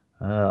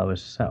 I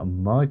was sat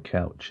on my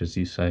couch, as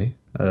you say,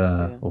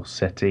 or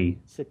settee.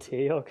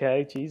 Settee,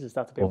 okay. Jesus,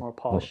 that's a bit more Or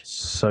posh.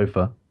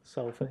 sofa.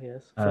 Sofa,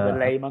 yes, for the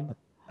layman.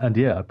 And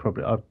yeah, I'm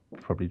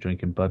probably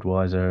drinking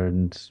Budweiser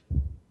and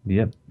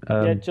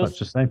Just much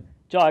the same.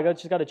 Joe, I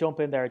just got to jump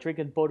in there.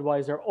 Drinking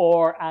Budweiser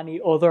or any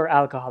other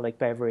alcoholic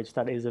beverage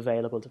that is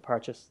available to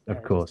purchase.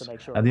 Of course. Just to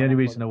make sure And the only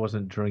reason I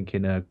wasn't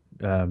drinking a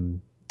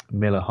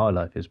Miller High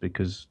Life is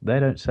because they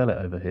don't sell it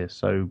over here.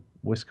 So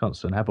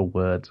Wisconsin, have a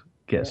word,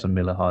 get some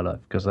Miller High Life,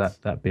 because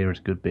that beer is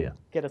good beer.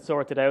 Get it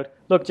sorted out.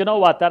 Look, do you know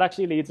what? That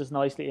actually leads us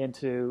nicely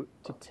into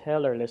to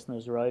tell our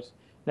listeners, right?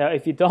 Now,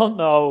 if you don't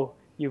know,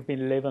 you've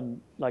been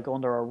living like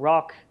under a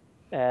rock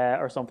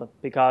or something,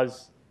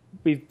 because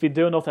we've been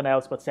doing nothing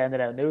else but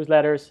sending out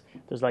newsletters.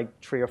 There's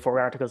like 3 or 4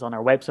 articles on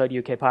our website,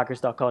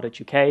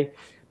 ukpackers.co.uk,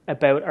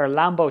 about our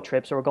Lambeau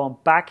trip. So we're going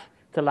back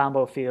to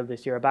Lambeau Field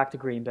this year, back to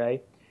Green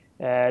Bay.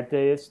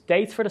 The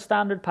dates for the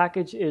standard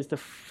package is the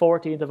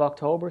 14th of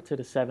October to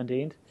the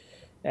 17th.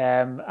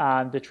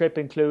 And the trip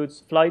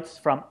includes flights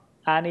from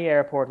any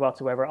airport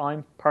whatsoever.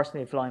 I'm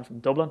personally flying from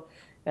Dublin.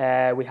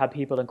 We had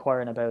people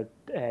inquiring about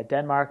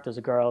Denmark. There's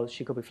a girl,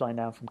 she could be flying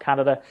down from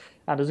Canada.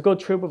 And there's a good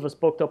troop of us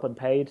booked up and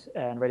paid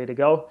and ready to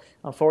go.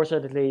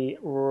 Unfortunately,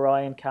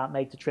 Ryan can't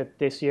make the trip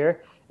this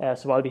year,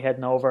 so I'll be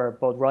heading over.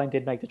 But Ryan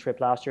did make the trip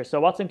last year. So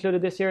what's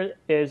included this year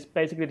is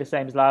basically the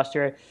same as last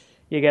year.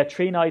 You get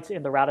 3 nights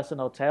in the Radisson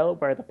Hotel,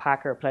 where the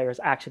Packer players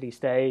actually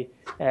stay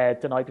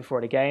the night before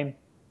the game.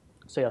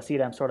 So you'll see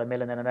them sort of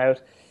milling in and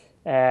out.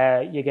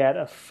 You get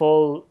a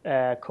full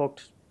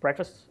cooked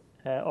breakfast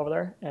over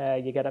there.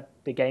 You get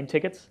the game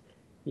tickets.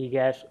 You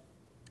get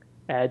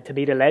to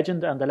meet a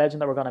legend, and the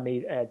legend that we're going to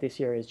meet this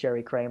year is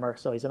Jerry Kramer.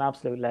 So he's an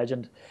absolute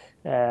legend.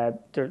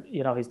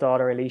 His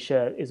daughter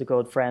Alicia is a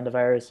good friend of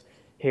ours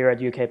here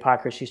at UK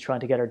Packers. She's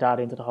trying to get her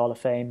dad into the Hall of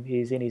Fame.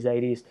 He's in his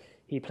 80s.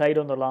 He played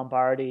under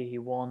Lombardi. He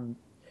won,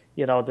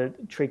 the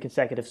 3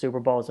 consecutive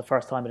Super Bowls, the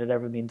first time it had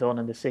ever been done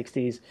in the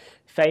 60s.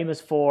 Famous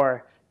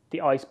for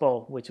the Ice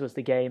Bowl, which was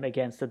the game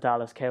against the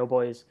Dallas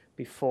Cowboys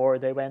before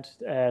they went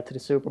to the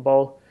Super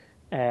Bowl.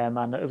 And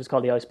it was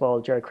called the Ice Bowl.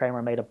 Jerry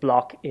Kramer made a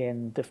block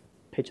in the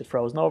pitch had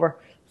frozen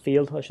over.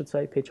 Field, I should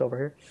say, pitch over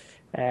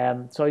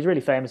here. So he's really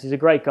famous. He's a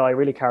great guy,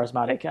 really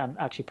charismatic, and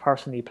actually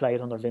personally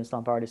played under Vince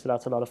Lombardi, so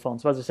that's a lot of fun.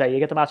 So as I say, you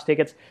get the match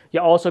tickets. You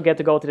also get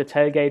to go to the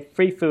tailgate,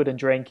 free food and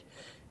drink,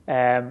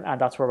 and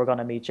that's where we're going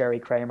to meet Jerry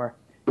Kramer.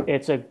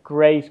 It's a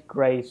great,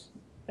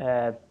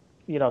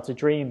 it's a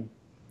dream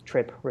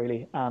trip,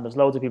 really, and there's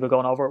loads of people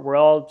going over. We're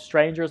all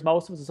strangers,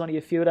 most of us. There's only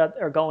a few that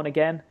are going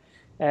again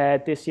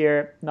this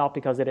year, not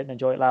because they didn't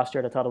enjoy it last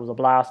year, they thought it was a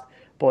blast,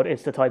 but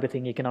it's the type of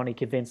thing you can only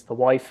convince the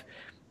wife,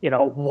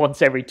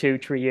 once every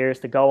 2-3 years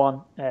to go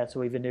on.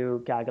 So we have a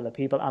new gaggle of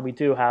people, and we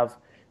do have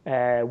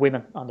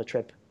women on the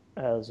trip.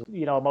 As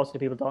most of the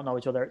people don't know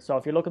each other. So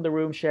if you're looking to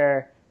room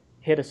share,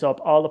 hit us up.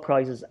 All the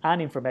prices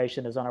and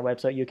information is on our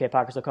website,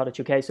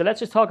 ukpackers.co.uk. So let's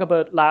just talk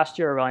about last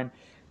year, Ryan.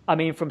 I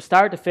mean, from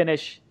start to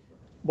finish,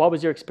 what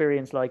was your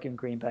experience like in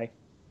Green Bay?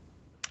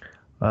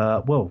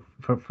 Well,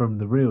 from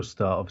the real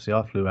start, obviously,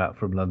 I flew out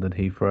from London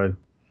Heathrow.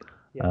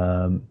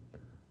 Yeah.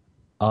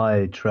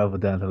 I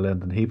travelled down to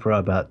London Heathrow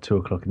about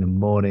 2:00 in the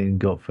morning.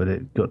 Got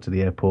to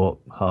the airport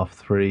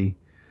 3:30.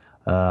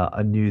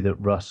 I knew that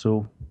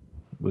Russell,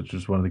 which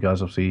was one of the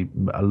guys, obviously,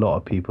 a lot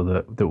of people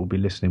that will be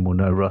listening will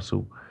know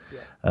Russell.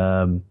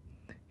 Yeah.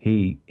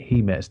 He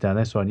met us down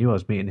there, so I knew I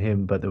was meeting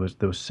him. But there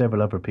was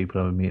several other people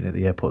I was meeting at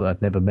the airport that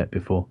I'd never met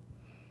before.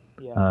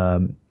 Yeah.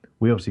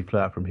 We obviously flew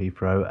out from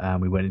Heathrow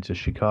and we went into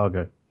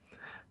Chicago.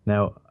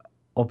 Now,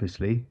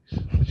 obviously,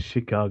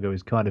 Chicago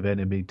is kind of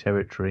enemy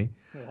territory,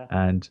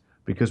 and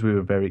because we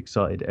were very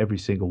excited, every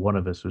single one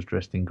of us was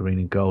dressed in green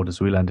and gold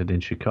as we landed in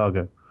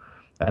Chicago.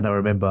 And I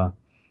remember,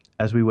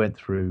 as we went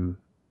through,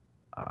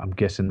 I'm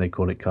guessing they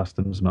call it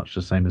customs, much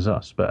the same as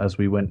us. But as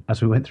we went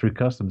through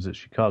customs at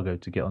Chicago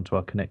to get onto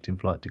our connecting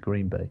flight to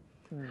Green Bay,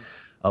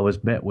 I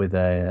was met with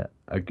a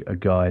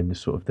guy in the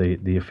sort of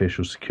the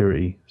official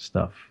security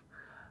stuff,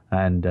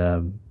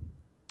 and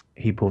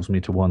he pulls me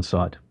to one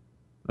side,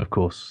 of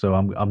course. So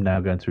I'm now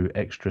going through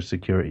extra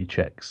security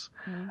checks,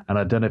 and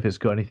I don't know if it's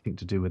got anything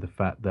to do with the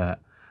fact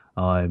that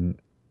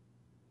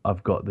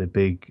I've got the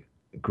big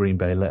Green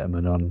Bay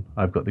Letterman on,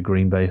 I've got the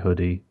Green Bay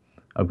hoodie,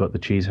 I've got the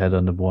cheese head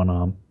under one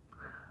arm.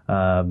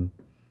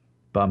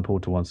 But I'm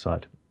pulled to one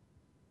side.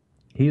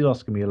 He's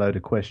asking me a load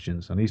of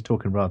questions, and he's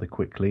talking rather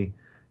quickly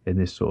in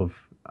this sort of,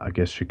 I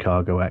guess,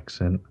 Chicago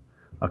accent.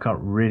 I can't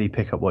really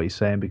pick up what he's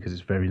saying because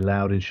it's very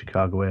loud in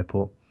Chicago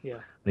Airport. Yeah.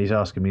 And he's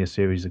asking me a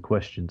series of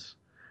questions,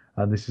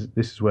 and this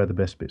is where the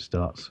best bit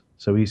starts.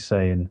 So he's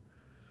saying,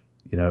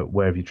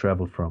 where have you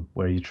travelled from?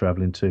 Where are you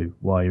travelling to?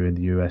 Why are you in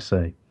the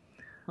USA?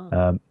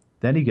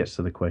 Then he gets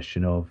to the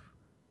question of,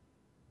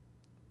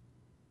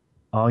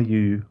 are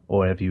you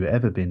or have you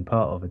ever been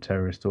part of a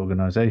terrorist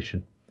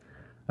organization?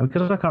 And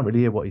because I can't really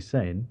hear what he's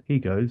saying, he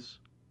goes,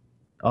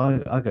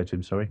 I go to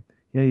him, sorry,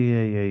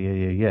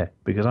 yeah,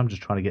 because I'm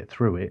just trying to get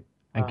through it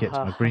and get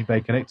to my Green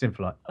Bay connecting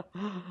flight.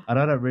 And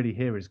I don't really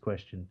hear his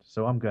question.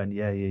 So I'm going,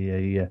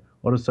 yeah.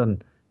 All of a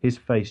sudden, his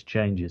face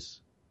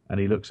changes and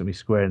he looks at me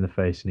square in the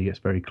face and he gets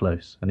very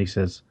close. And he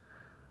says,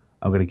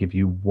 I'm going to give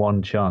you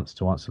one chance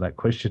to answer that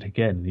question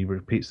again. And he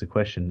repeats the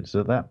question. So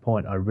at that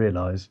point, I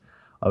realized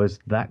I was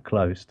that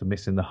close to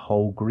missing the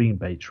whole Green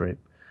Bay trip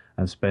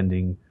and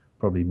spending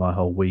probably my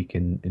whole week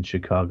in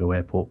Chicago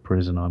airport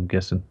prison, I'm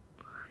guessing.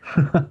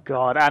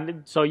 God,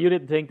 and so you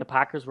didn't think the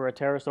Packers were a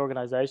terrorist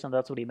organization?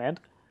 That's what he meant.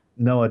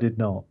 No, I did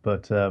not.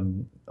 But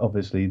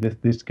obviously,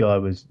 this guy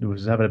was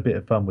having a bit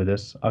of fun with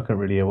us. I couldn't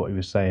really hear what he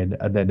was saying,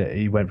 and then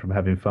he went from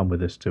having fun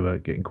with us to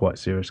getting quite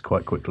serious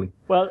quite quickly.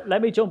 Well,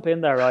 let me jump in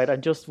there, right,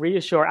 and just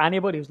reassure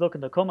anybody who's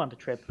looking to come on the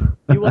trip: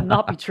 you will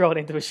not be thrown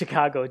into a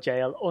Chicago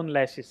jail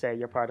unless you say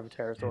you're part of a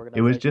terrorist It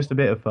organization. was just a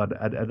bit of fun,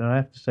 and I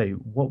have to say,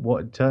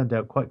 what it turned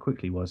out quite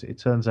quickly was it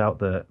turns out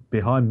that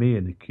behind me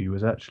in the queue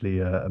was actually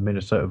a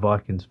Minnesota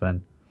Vikings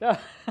fan,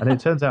 and it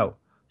turns out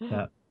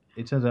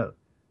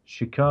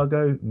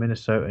Chicago,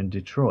 Minnesota, and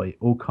Detroit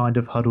all kind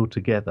of huddled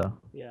together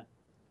Yeah.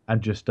 and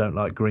just don't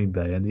like Green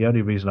Bay. And the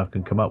only reason I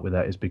can come up with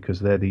that is because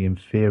they're the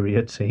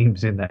inferior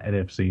teams in that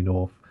NFC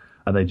North,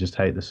 and they just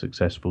hate the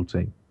successful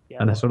team. Yeah,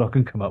 And that's what I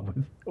can come up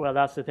with. well,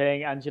 that's the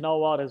thing. And you know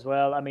what, as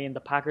well? I mean, the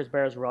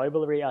Packers-Bears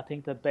rivalry, I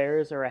think the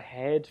Bears are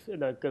ahead,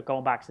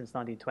 going back since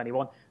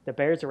 1921. The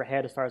Bears are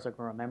ahead as far as I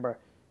can remember.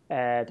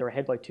 They're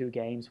ahead by 2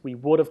 games. We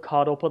would have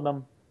caught up on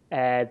them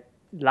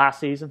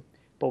last season,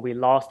 but we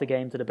lost the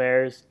game to the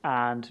Bears,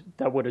 and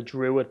that would have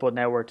drew it, but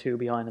now we're 2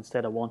 behind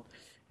instead of 1.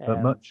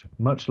 But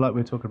much like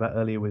we were talking about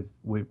earlier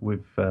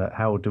with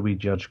how do we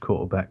judge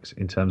quarterbacks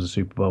in terms of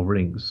Super Bowl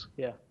rings,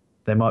 Yeah.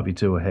 they might be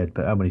 2 ahead,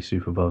 but how many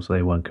Super Bowls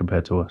they won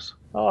compared to us?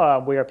 Oh,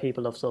 we are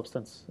people of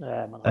substance.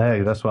 Hey,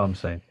 that's what I'm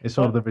saying. It's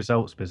all the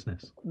results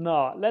business.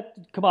 No,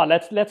 come on.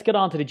 Let's get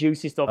on to the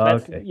juicy stuff.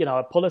 Let's Okay.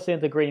 pull us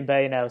into Green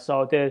Bay now.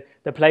 So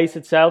the place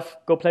itself,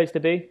 good place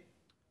to be.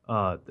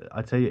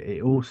 I tell you,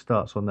 it all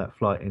starts on that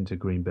flight into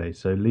Green Bay.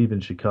 So leaving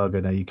Chicago,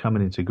 now you're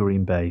coming into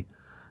Green Bay,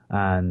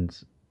 and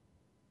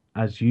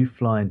as you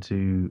fly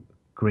into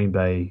Green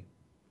Bay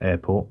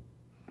Airport,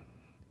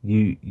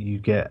 you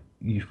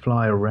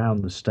fly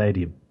around the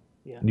stadium,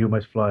 Yeah. and you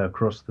almost fly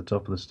across the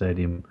top of the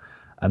stadium,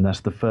 and that's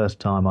the first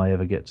time I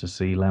ever get to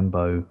see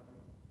Lambeau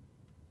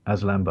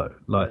as Lambeau,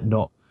 like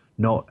not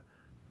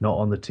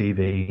on the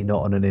TV,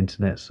 not on an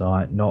internet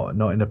site, not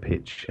in a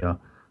picture.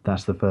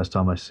 That's the first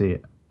time I see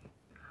it.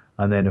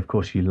 And then, of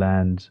course, you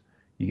land,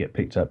 you get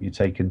picked up, you're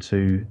taken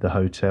to the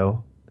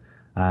hotel.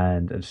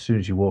 And as soon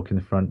as you walk in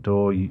the front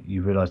door,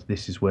 you realize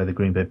this is where the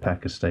Green Bay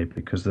Packers stay,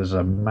 because there's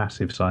a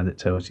massive sign that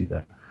tells you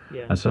that.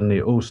 Yeah. And suddenly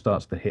it all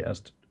starts to hit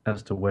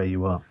as to where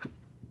you are.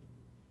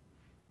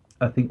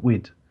 I think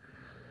we've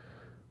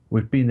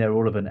been there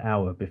all of an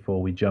hour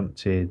before we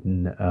jumped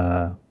in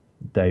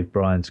Dave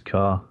Bryan's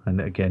car.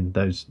 And again,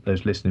 those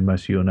listening,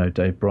 most of you will know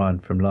Dave Bryan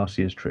from last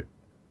year's trip.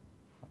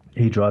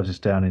 He drives us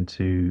down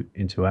into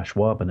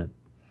Ashwaubenon,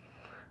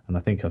 and I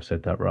think I've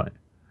said that right.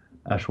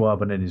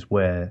 Ashwaubenon is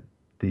where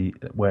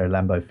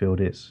Lambeau Field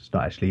is. It's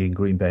not actually in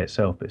Green Bay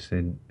itself. It's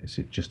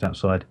just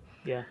outside.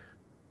 Yeah.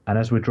 And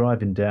as we're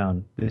driving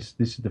down, this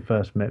is the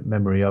first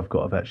memory I've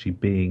got of actually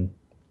being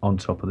on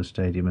top of the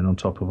stadium and on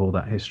top of all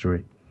that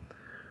history.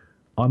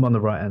 I'm on the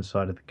right hand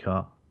side of the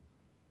car,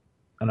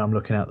 and I'm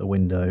looking out the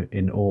window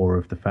in awe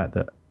of the fact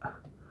that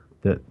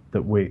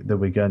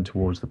we're going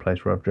towards the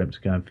place where I've dreamt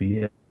of going for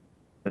years.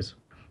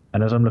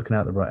 And as I'm looking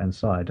out the right hand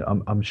side,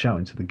 I'm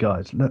shouting to the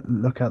guys,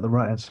 look out the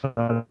right hand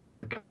side.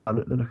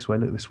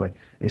 Look this way.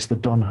 It's the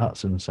Don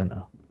Hutson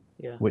Center,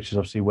 Yeah. which is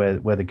obviously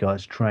where the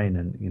guys train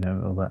and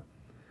all that.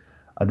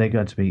 And they're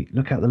going to me,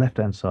 look out the left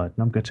hand side,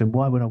 and I'm going to them,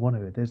 why would I want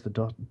to? There's the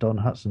Don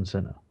Hutson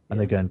Center, and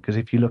they're going, because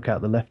if you look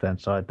out the left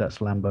hand side, that's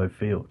Lambeau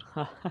Field.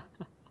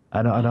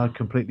 And I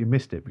completely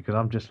missed it because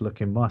I'm just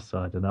looking my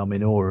side, and I'm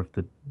in awe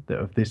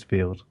of this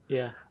field.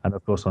 Yeah. And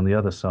of course, on the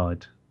other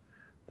side,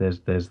 there's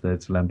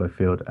Lambeau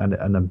Field,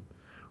 and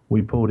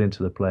we pulled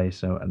into the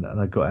place, and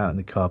I got out in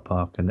the car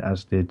park, and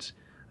as did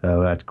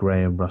I had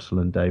Graham, Russell,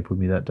 and Dave with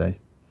me that day,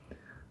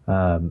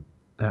 and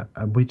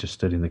we just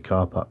stood in the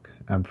car park,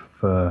 and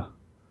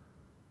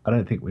I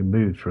don't think we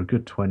moved for a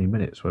good 20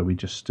 minutes, where we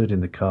just stood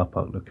in the car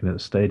park looking at the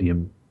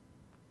stadium,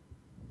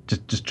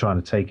 just trying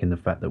to take in the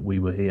fact that we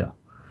were here.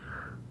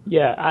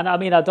 Yeah, and I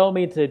mean, I don't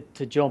mean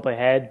to jump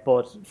ahead,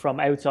 but from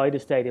outside the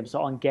stadium,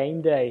 so on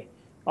game day,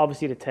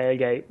 obviously the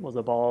tailgate was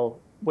a ball.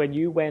 When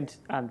you went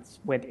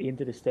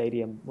into the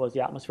stadium, was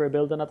the atmosphere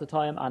building at the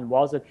time? And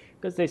was it,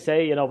 because they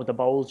say, with the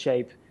bowl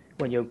shape,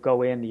 when you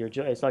go in,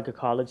 it's like a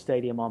college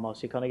stadium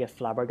almost. You kind of get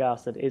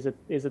flabbergasted. Is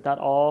it that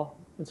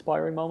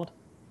awe-inspiring moment?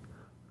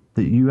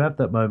 That you have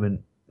that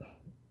moment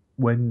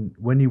when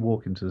you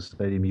walk into the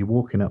stadium, you're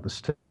walking up the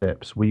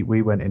steps. We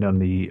went in on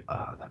the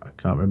I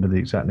can't remember the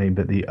exact name,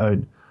 but the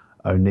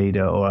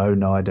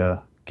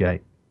Oneida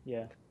gate,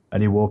 Yeah.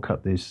 and you walk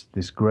up this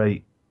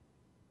great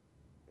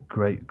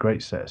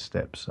set of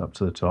steps up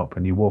to the top,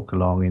 and you walk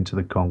along into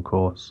the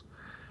concourse,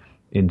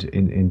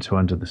 into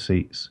under the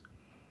seats,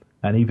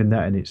 and even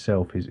that in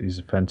itself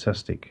is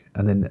fantastic.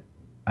 And then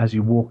as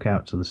you walk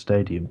out to the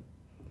stadium,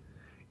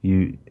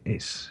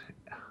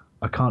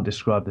 I can't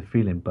describe the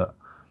feeling, but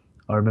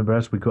I remember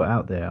as we got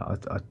out there,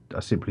 I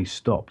simply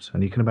stopped,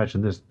 and you can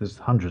imagine there's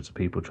hundreds of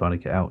people trying to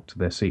get out to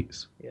their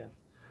seats. Yeah.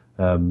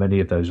 Many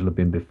of those will have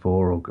been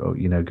before, or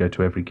go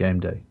to every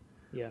game day.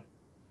 Yeah.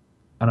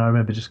 And I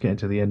remember just getting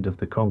to the end of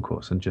the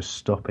concourse and just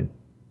stopping,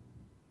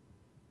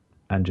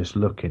 and just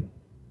looking,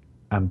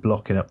 and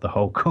blocking up the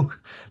whole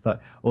like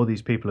all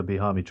these people are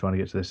behind me trying to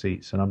get to their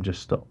seats, and I'm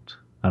just stopped,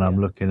 and I'm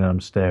looking and I'm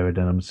staring,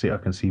 and I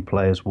can see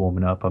players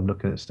warming up. I'm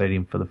looking at the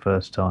stadium for the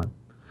first time.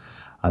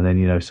 And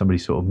then, somebody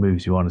sort of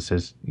moves you on and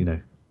says,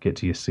 get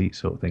to your seat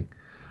sort of thing.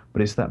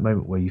 But it's that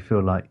moment where you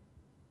feel like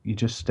you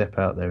just step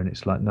out there and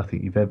it's like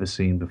nothing you've ever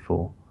seen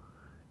before.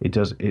 It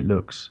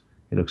looks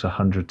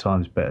 100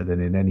 times better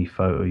than in any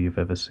photo you've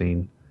ever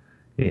seen.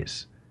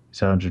 It's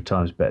 100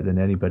 times better than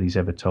anybody's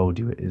ever told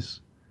you it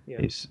is.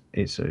 Yeah.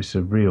 It's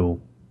a real,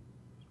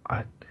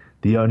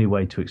 the only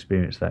way to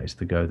experience that is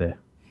to go there.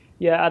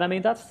 Yeah, and I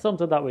mean that's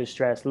something that we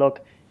stress.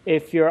 Look,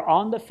 if you're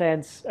on the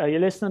fence, you're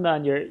listening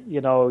and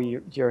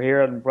you're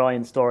hearing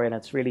Brian's story and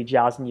it's really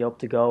jazzing you up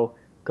to go.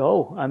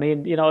 I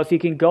mean, if you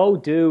can go,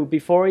 do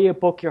before you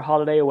book your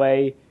holiday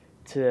away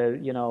to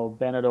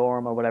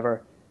Benidorm or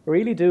whatever.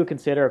 Really do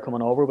consider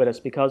coming over with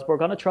us because we're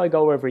going to try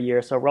go every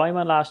year. So Ryan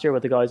went last year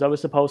with the guys. I was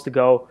supposed to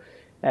go,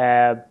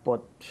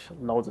 but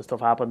loads of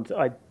stuff happened.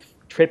 I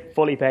trip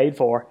fully paid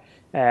for,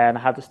 and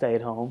I had to stay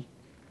at home.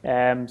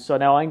 So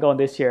now I'm going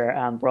this year,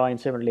 and Brian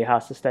similarly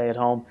has to stay at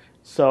home.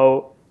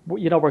 So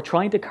we're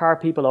trying to car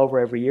people over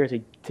every year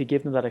to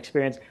give them that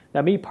experience.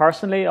 Now, me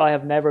personally, I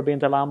have never been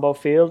to Lambeau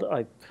Field.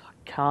 I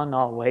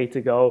cannot wait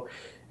to go.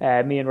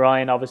 Me and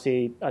Ryan,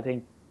 obviously, I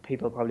think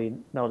people probably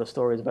know the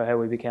stories about how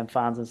we became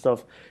fans and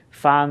stuff.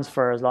 Fans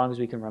for as long as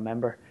we can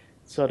remember.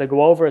 So to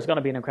go over is going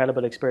to be an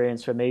incredible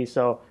experience for me.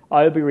 So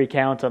I'll be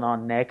recounting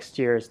on next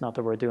year's, not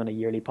that we're doing a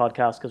yearly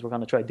podcast because we're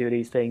going to try to do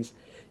these things,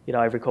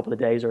 every couple of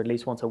days or at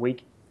least once a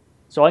week.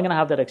 So I'm going to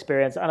have that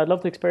experience, and I'd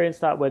love to experience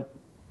that with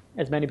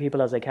as many people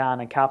as I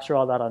can and capture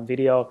all that on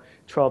video,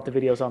 throw up the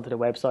videos onto the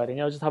website, and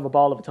just have a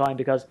ball of a time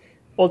because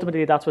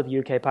ultimately that's what the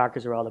UK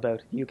Packers are all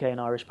about, UK and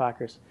Irish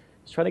Packers.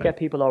 Just trying to get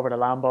people over to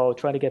Lambeau,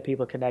 trying to get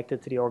people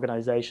connected to the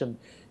organisation,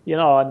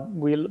 and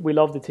we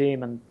love the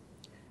team, and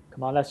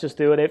come on, let's just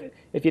do it.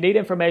 If you need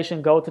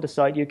information, go to the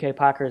site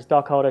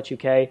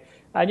ukpackers.co.uk,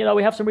 and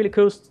we have some really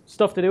cool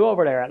stuff to do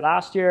over there.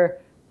 Last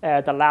year,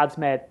 the lads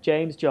met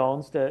James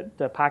Jones,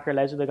 the Packer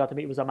legend. They got to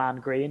meet was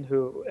Aman Green,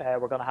 who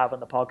we're going to have on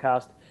the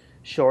podcast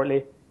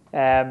shortly.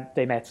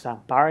 They met Sam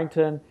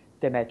Barrington,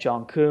 they met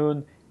John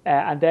Kuhn,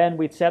 and then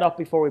we'd set up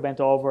before we went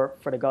over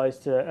for the guys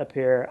to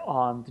appear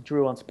on the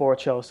Drew on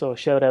Sports show. So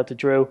shout out to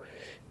Drew.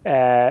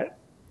 And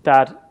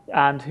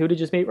who did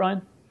you just meet,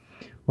 Ryan?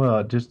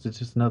 Well,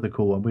 just another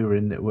cool one. We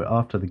were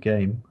after the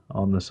game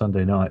on the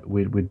Sunday night.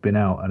 We'd been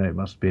out, and it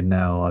must have been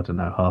now, I don't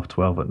know,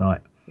 12:30 at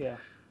night. Yeah.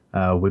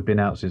 We'd been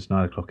out since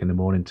 9 o'clock in the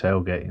morning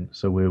tailgating,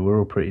 so we were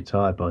all pretty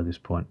tired by this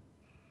point.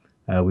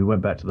 We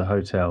went back to the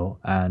hotel,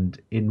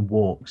 and in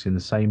walks in the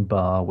same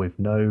bar with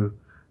no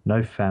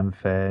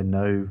fanfare,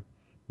 no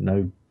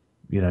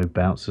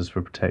bouncers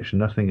for protection,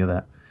 nothing of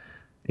that.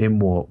 In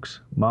walks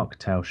Mark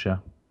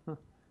Tauscher,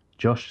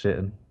 Josh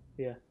Sitton,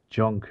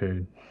 John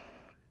Kuhn,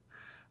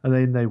 and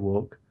then they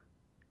walk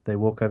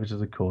over to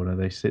the corner,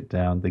 they sit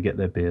down, they get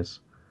their beers.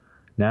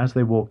 Now as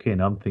they walk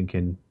in, I'm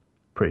thinking,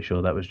 pretty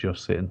sure that was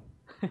Josh Sitton.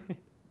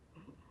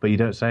 But you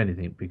don't say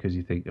anything because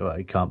you think,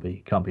 it can't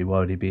be. Why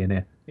would he be in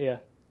here? Yeah.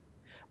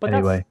 But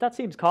anyway, that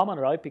seems common,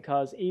 right?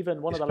 Because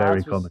even one of the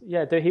very lads was,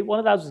 common. one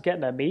of the lads was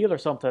getting a meal or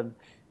something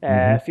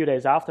a few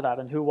days after that,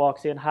 and who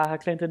walks in?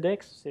 Clinton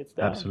Dix sits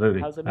down.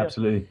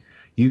 Absolutely.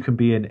 You can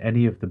be in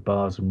any of the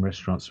bars and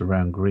restaurants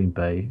around Green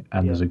Bay,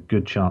 and there's a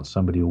good chance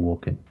somebody will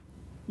walk in.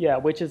 Yeah,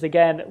 which is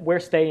again, we're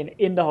staying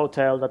in the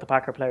hotel that the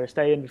Packer players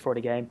stay in before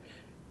the game.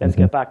 Let's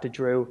get back to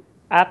Drew.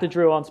 At the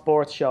Drew on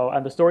Sports show,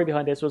 and the story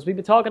behind this was we've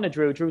been talking to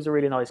Drew. Drew's a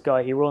really nice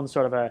guy. He runs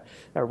sort of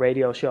a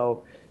radio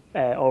show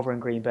over in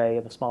Green Bay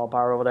in a small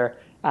bar over there.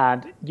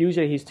 And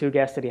usually his two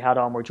guests that he had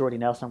on were Jordy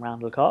Nelson and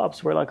Randall Cobb.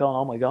 So we're like,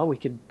 oh my God, we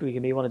can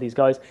meet one of these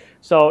guys.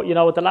 So,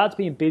 with the lads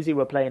being busy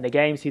with playing the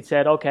games, he'd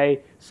said,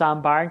 okay,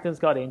 Sam Barrington's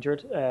got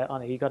injured.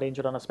 He got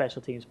injured on a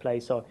special teams play.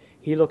 So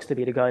he looks to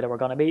be the guy that we're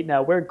going to meet.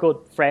 Now, we're good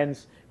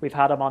friends. We've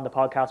had him on the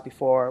podcast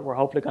before. We're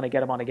hopefully going to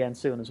get him on again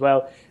soon as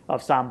well,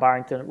 of Sam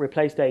Barrington.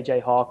 Replaced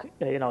AJ Hawk,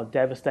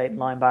 devastating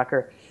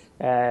linebacker,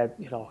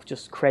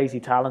 just crazy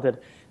talented.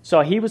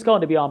 So he was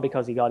going to be on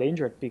because he got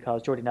injured,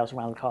 because Jordy Nelson,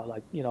 Randall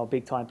Cobb,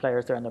 big time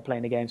players there and they're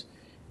playing the games.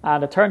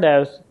 And it turned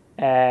out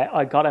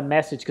I got a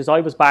message because I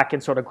was back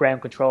in sort of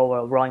ground control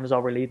while Ryan was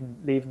over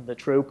leaving the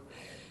troop.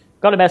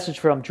 Got a message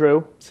from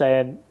Drew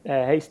saying,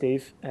 hey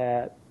Steve,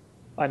 I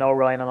know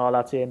Ryan and all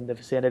that's in the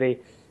vicinity.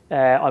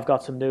 I've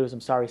got some news.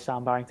 I'm sorry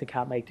Sam Barrington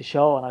can't make the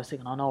show. And I was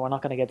thinking, oh no, we're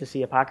not going to get to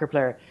see a Packer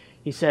player.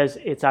 he says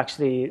it's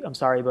actually, I'm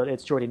sorry, but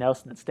it's Jordy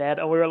Nelson instead.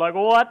 And we were like,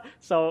 what?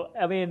 So,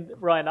 I mean,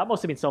 Ryan, that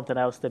must have been something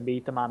else to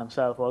meet the man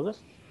himself, was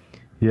it?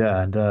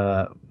 Yeah, and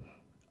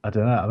I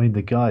don't know. I mean,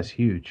 the guy's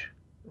huge.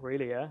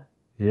 Really, yeah.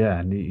 Yeah,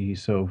 and he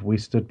sort of we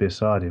stood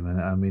beside him,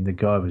 and I mean, the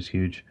guy was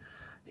huge.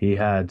 He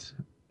had.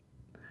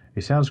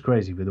 It sounds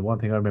crazy, but the one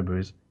thing I remember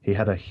is he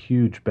had a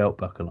huge belt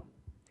buckle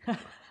on.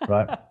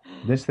 Right,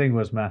 this thing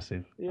was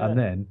massive, Yeah. and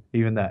then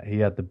even that, he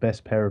had the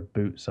best pair of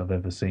boots I've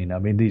ever seen. I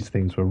mean, these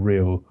things were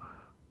real.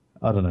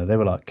 I don't know, they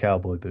were like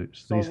cowboy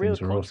boots. So a These real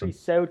things were country awesome.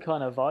 south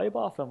kind of vibe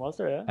off him, was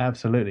there, yeah?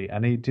 Absolutely,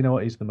 and do you know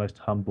what? He's the most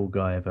humble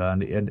guy ever,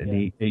 and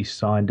Yeah. he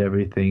signed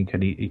everything,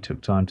 and he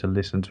took time to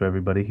listen to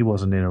everybody. He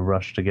wasn't in a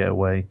rush to get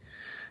away.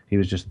 He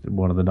was just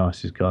one of the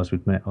nicest guys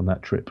we'd met on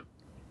that trip.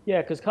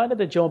 Yeah, because kind of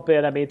to jump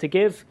in, I mean, to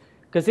give,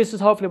 because this is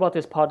hopefully what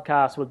this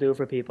podcast will do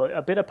for people,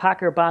 a bit of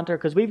Packer banter,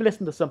 because we've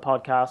listened to some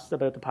podcasts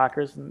about the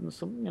Packers, and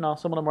some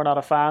of them we're not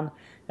a fan,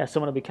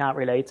 some of them we can't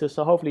relate to,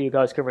 so hopefully you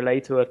guys can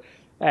relate to it.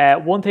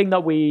 One thing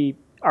that we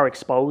are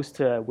exposed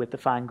to with the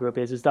fan group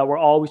is that we're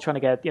always trying to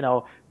get,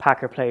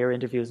 Packer player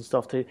interviews and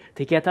stuff to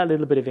get that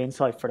little bit of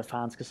insight for the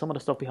fans, because some of the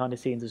stuff behind the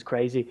scenes is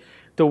crazy.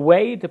 The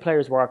way the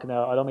players work,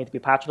 now I don't mean to be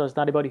patronizing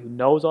to anybody who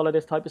knows all of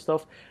this type of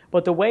stuff,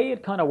 but the way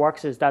it kind of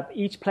works is that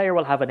each player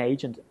will have an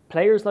agent.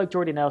 Players like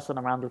Jordy Nelson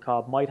and Randall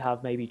Cobb might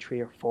have maybe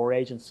 3 or 4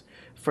 agents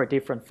for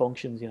different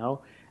functions,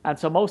 and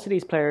so most of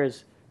these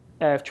players,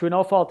 through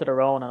no fault of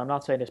their own, and I'm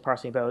not saying this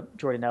personally about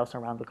Jordy Nelson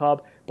and Randall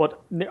Cobb,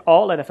 but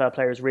all NFL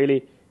players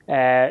really,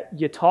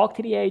 you talk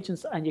to the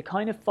agents and you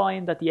kind of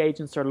find that the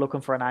agents are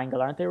looking for an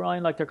angle, aren't they,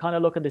 Ryan? Like they're kind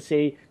of looking to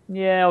see,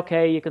 yeah,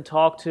 okay, you can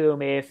talk to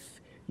him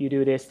if you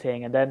do this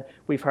thing. And then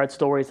we've heard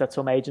stories that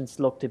some agents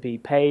look to be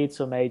paid,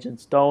 some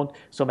agents don't,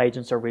 some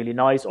agents are really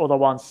nice, other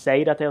ones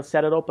say that they'll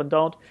set it up and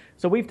don't.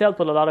 So we've dealt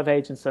with a lot of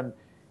agents, and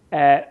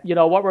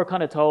what we're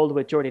kind of told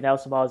with Jordy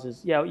Nelson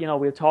is,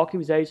 we'll talk to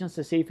his agents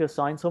to see if he'll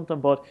sign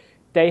something, but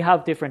they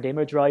have different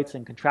image rights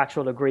and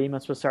contractual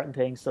agreements with certain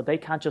things, so they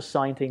can't just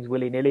sign things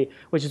willy-nilly,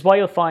 which is why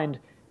you'll find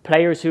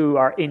players who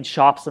are in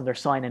shops and they're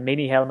signing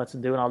mini helmets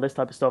and doing all this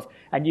type of stuff,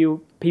 and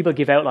people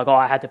give out like, oh,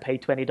 I had to pay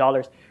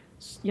 $20.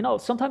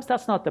 Sometimes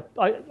that's not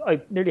I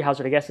nearly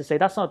hazard a guess to say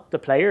that's not the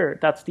player,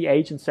 that's the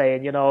agent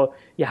saying,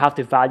 you have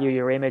to value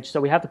your image,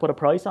 so we have to put a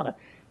price on it.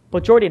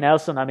 But Jordy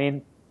Nelson, I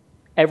mean,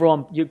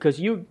 everyone, because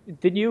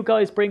didn't you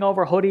guys bring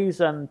over hoodies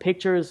and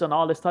pictures and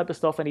all this type of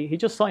stuff, and he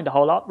just signed a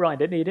whole lot, Ryan,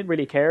 didn't he? He didn't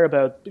really care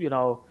about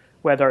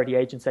whether the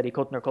agent said he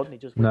couldn't or couldn't. He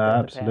just No, whipped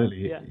out the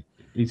absolutely. pen.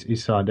 Yeah. He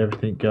signed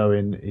everything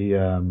going.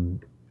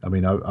 I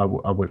mean,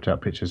 I whipped out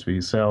pictures for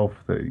yourself,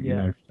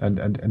 that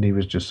and he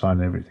was just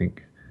signing everything.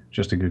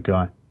 Just a good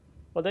guy.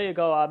 Well, there you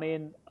go. I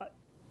mean,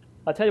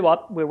 I'll tell you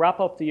what, we'll wrap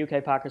up the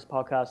UK Packers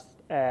podcast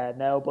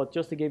now, but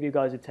just to give you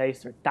guys a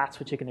taster, that's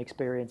what you can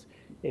experience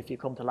if you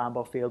come to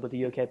Lambeau Field with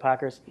the UK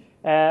Packers.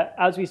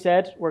 As we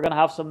said, we're going to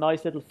have some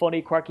nice little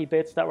funny, quirky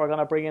bits that we're going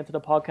to bring into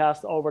the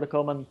podcast over the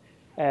coming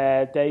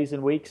days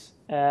and weeks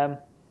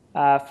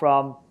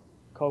from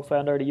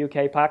co-founder of the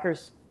UK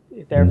Packers,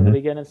 there from the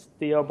beginning,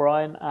 Theo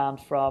O'Brien, and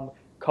from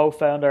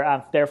co-founder,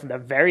 and there from the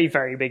very,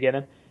 very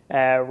beginning,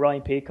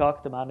 Ryan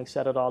Peacock, the man who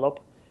set it all up.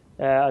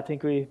 I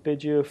think we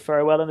bid you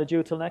farewell and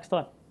adieu till next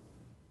time.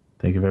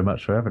 Thank you very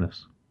much for having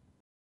us.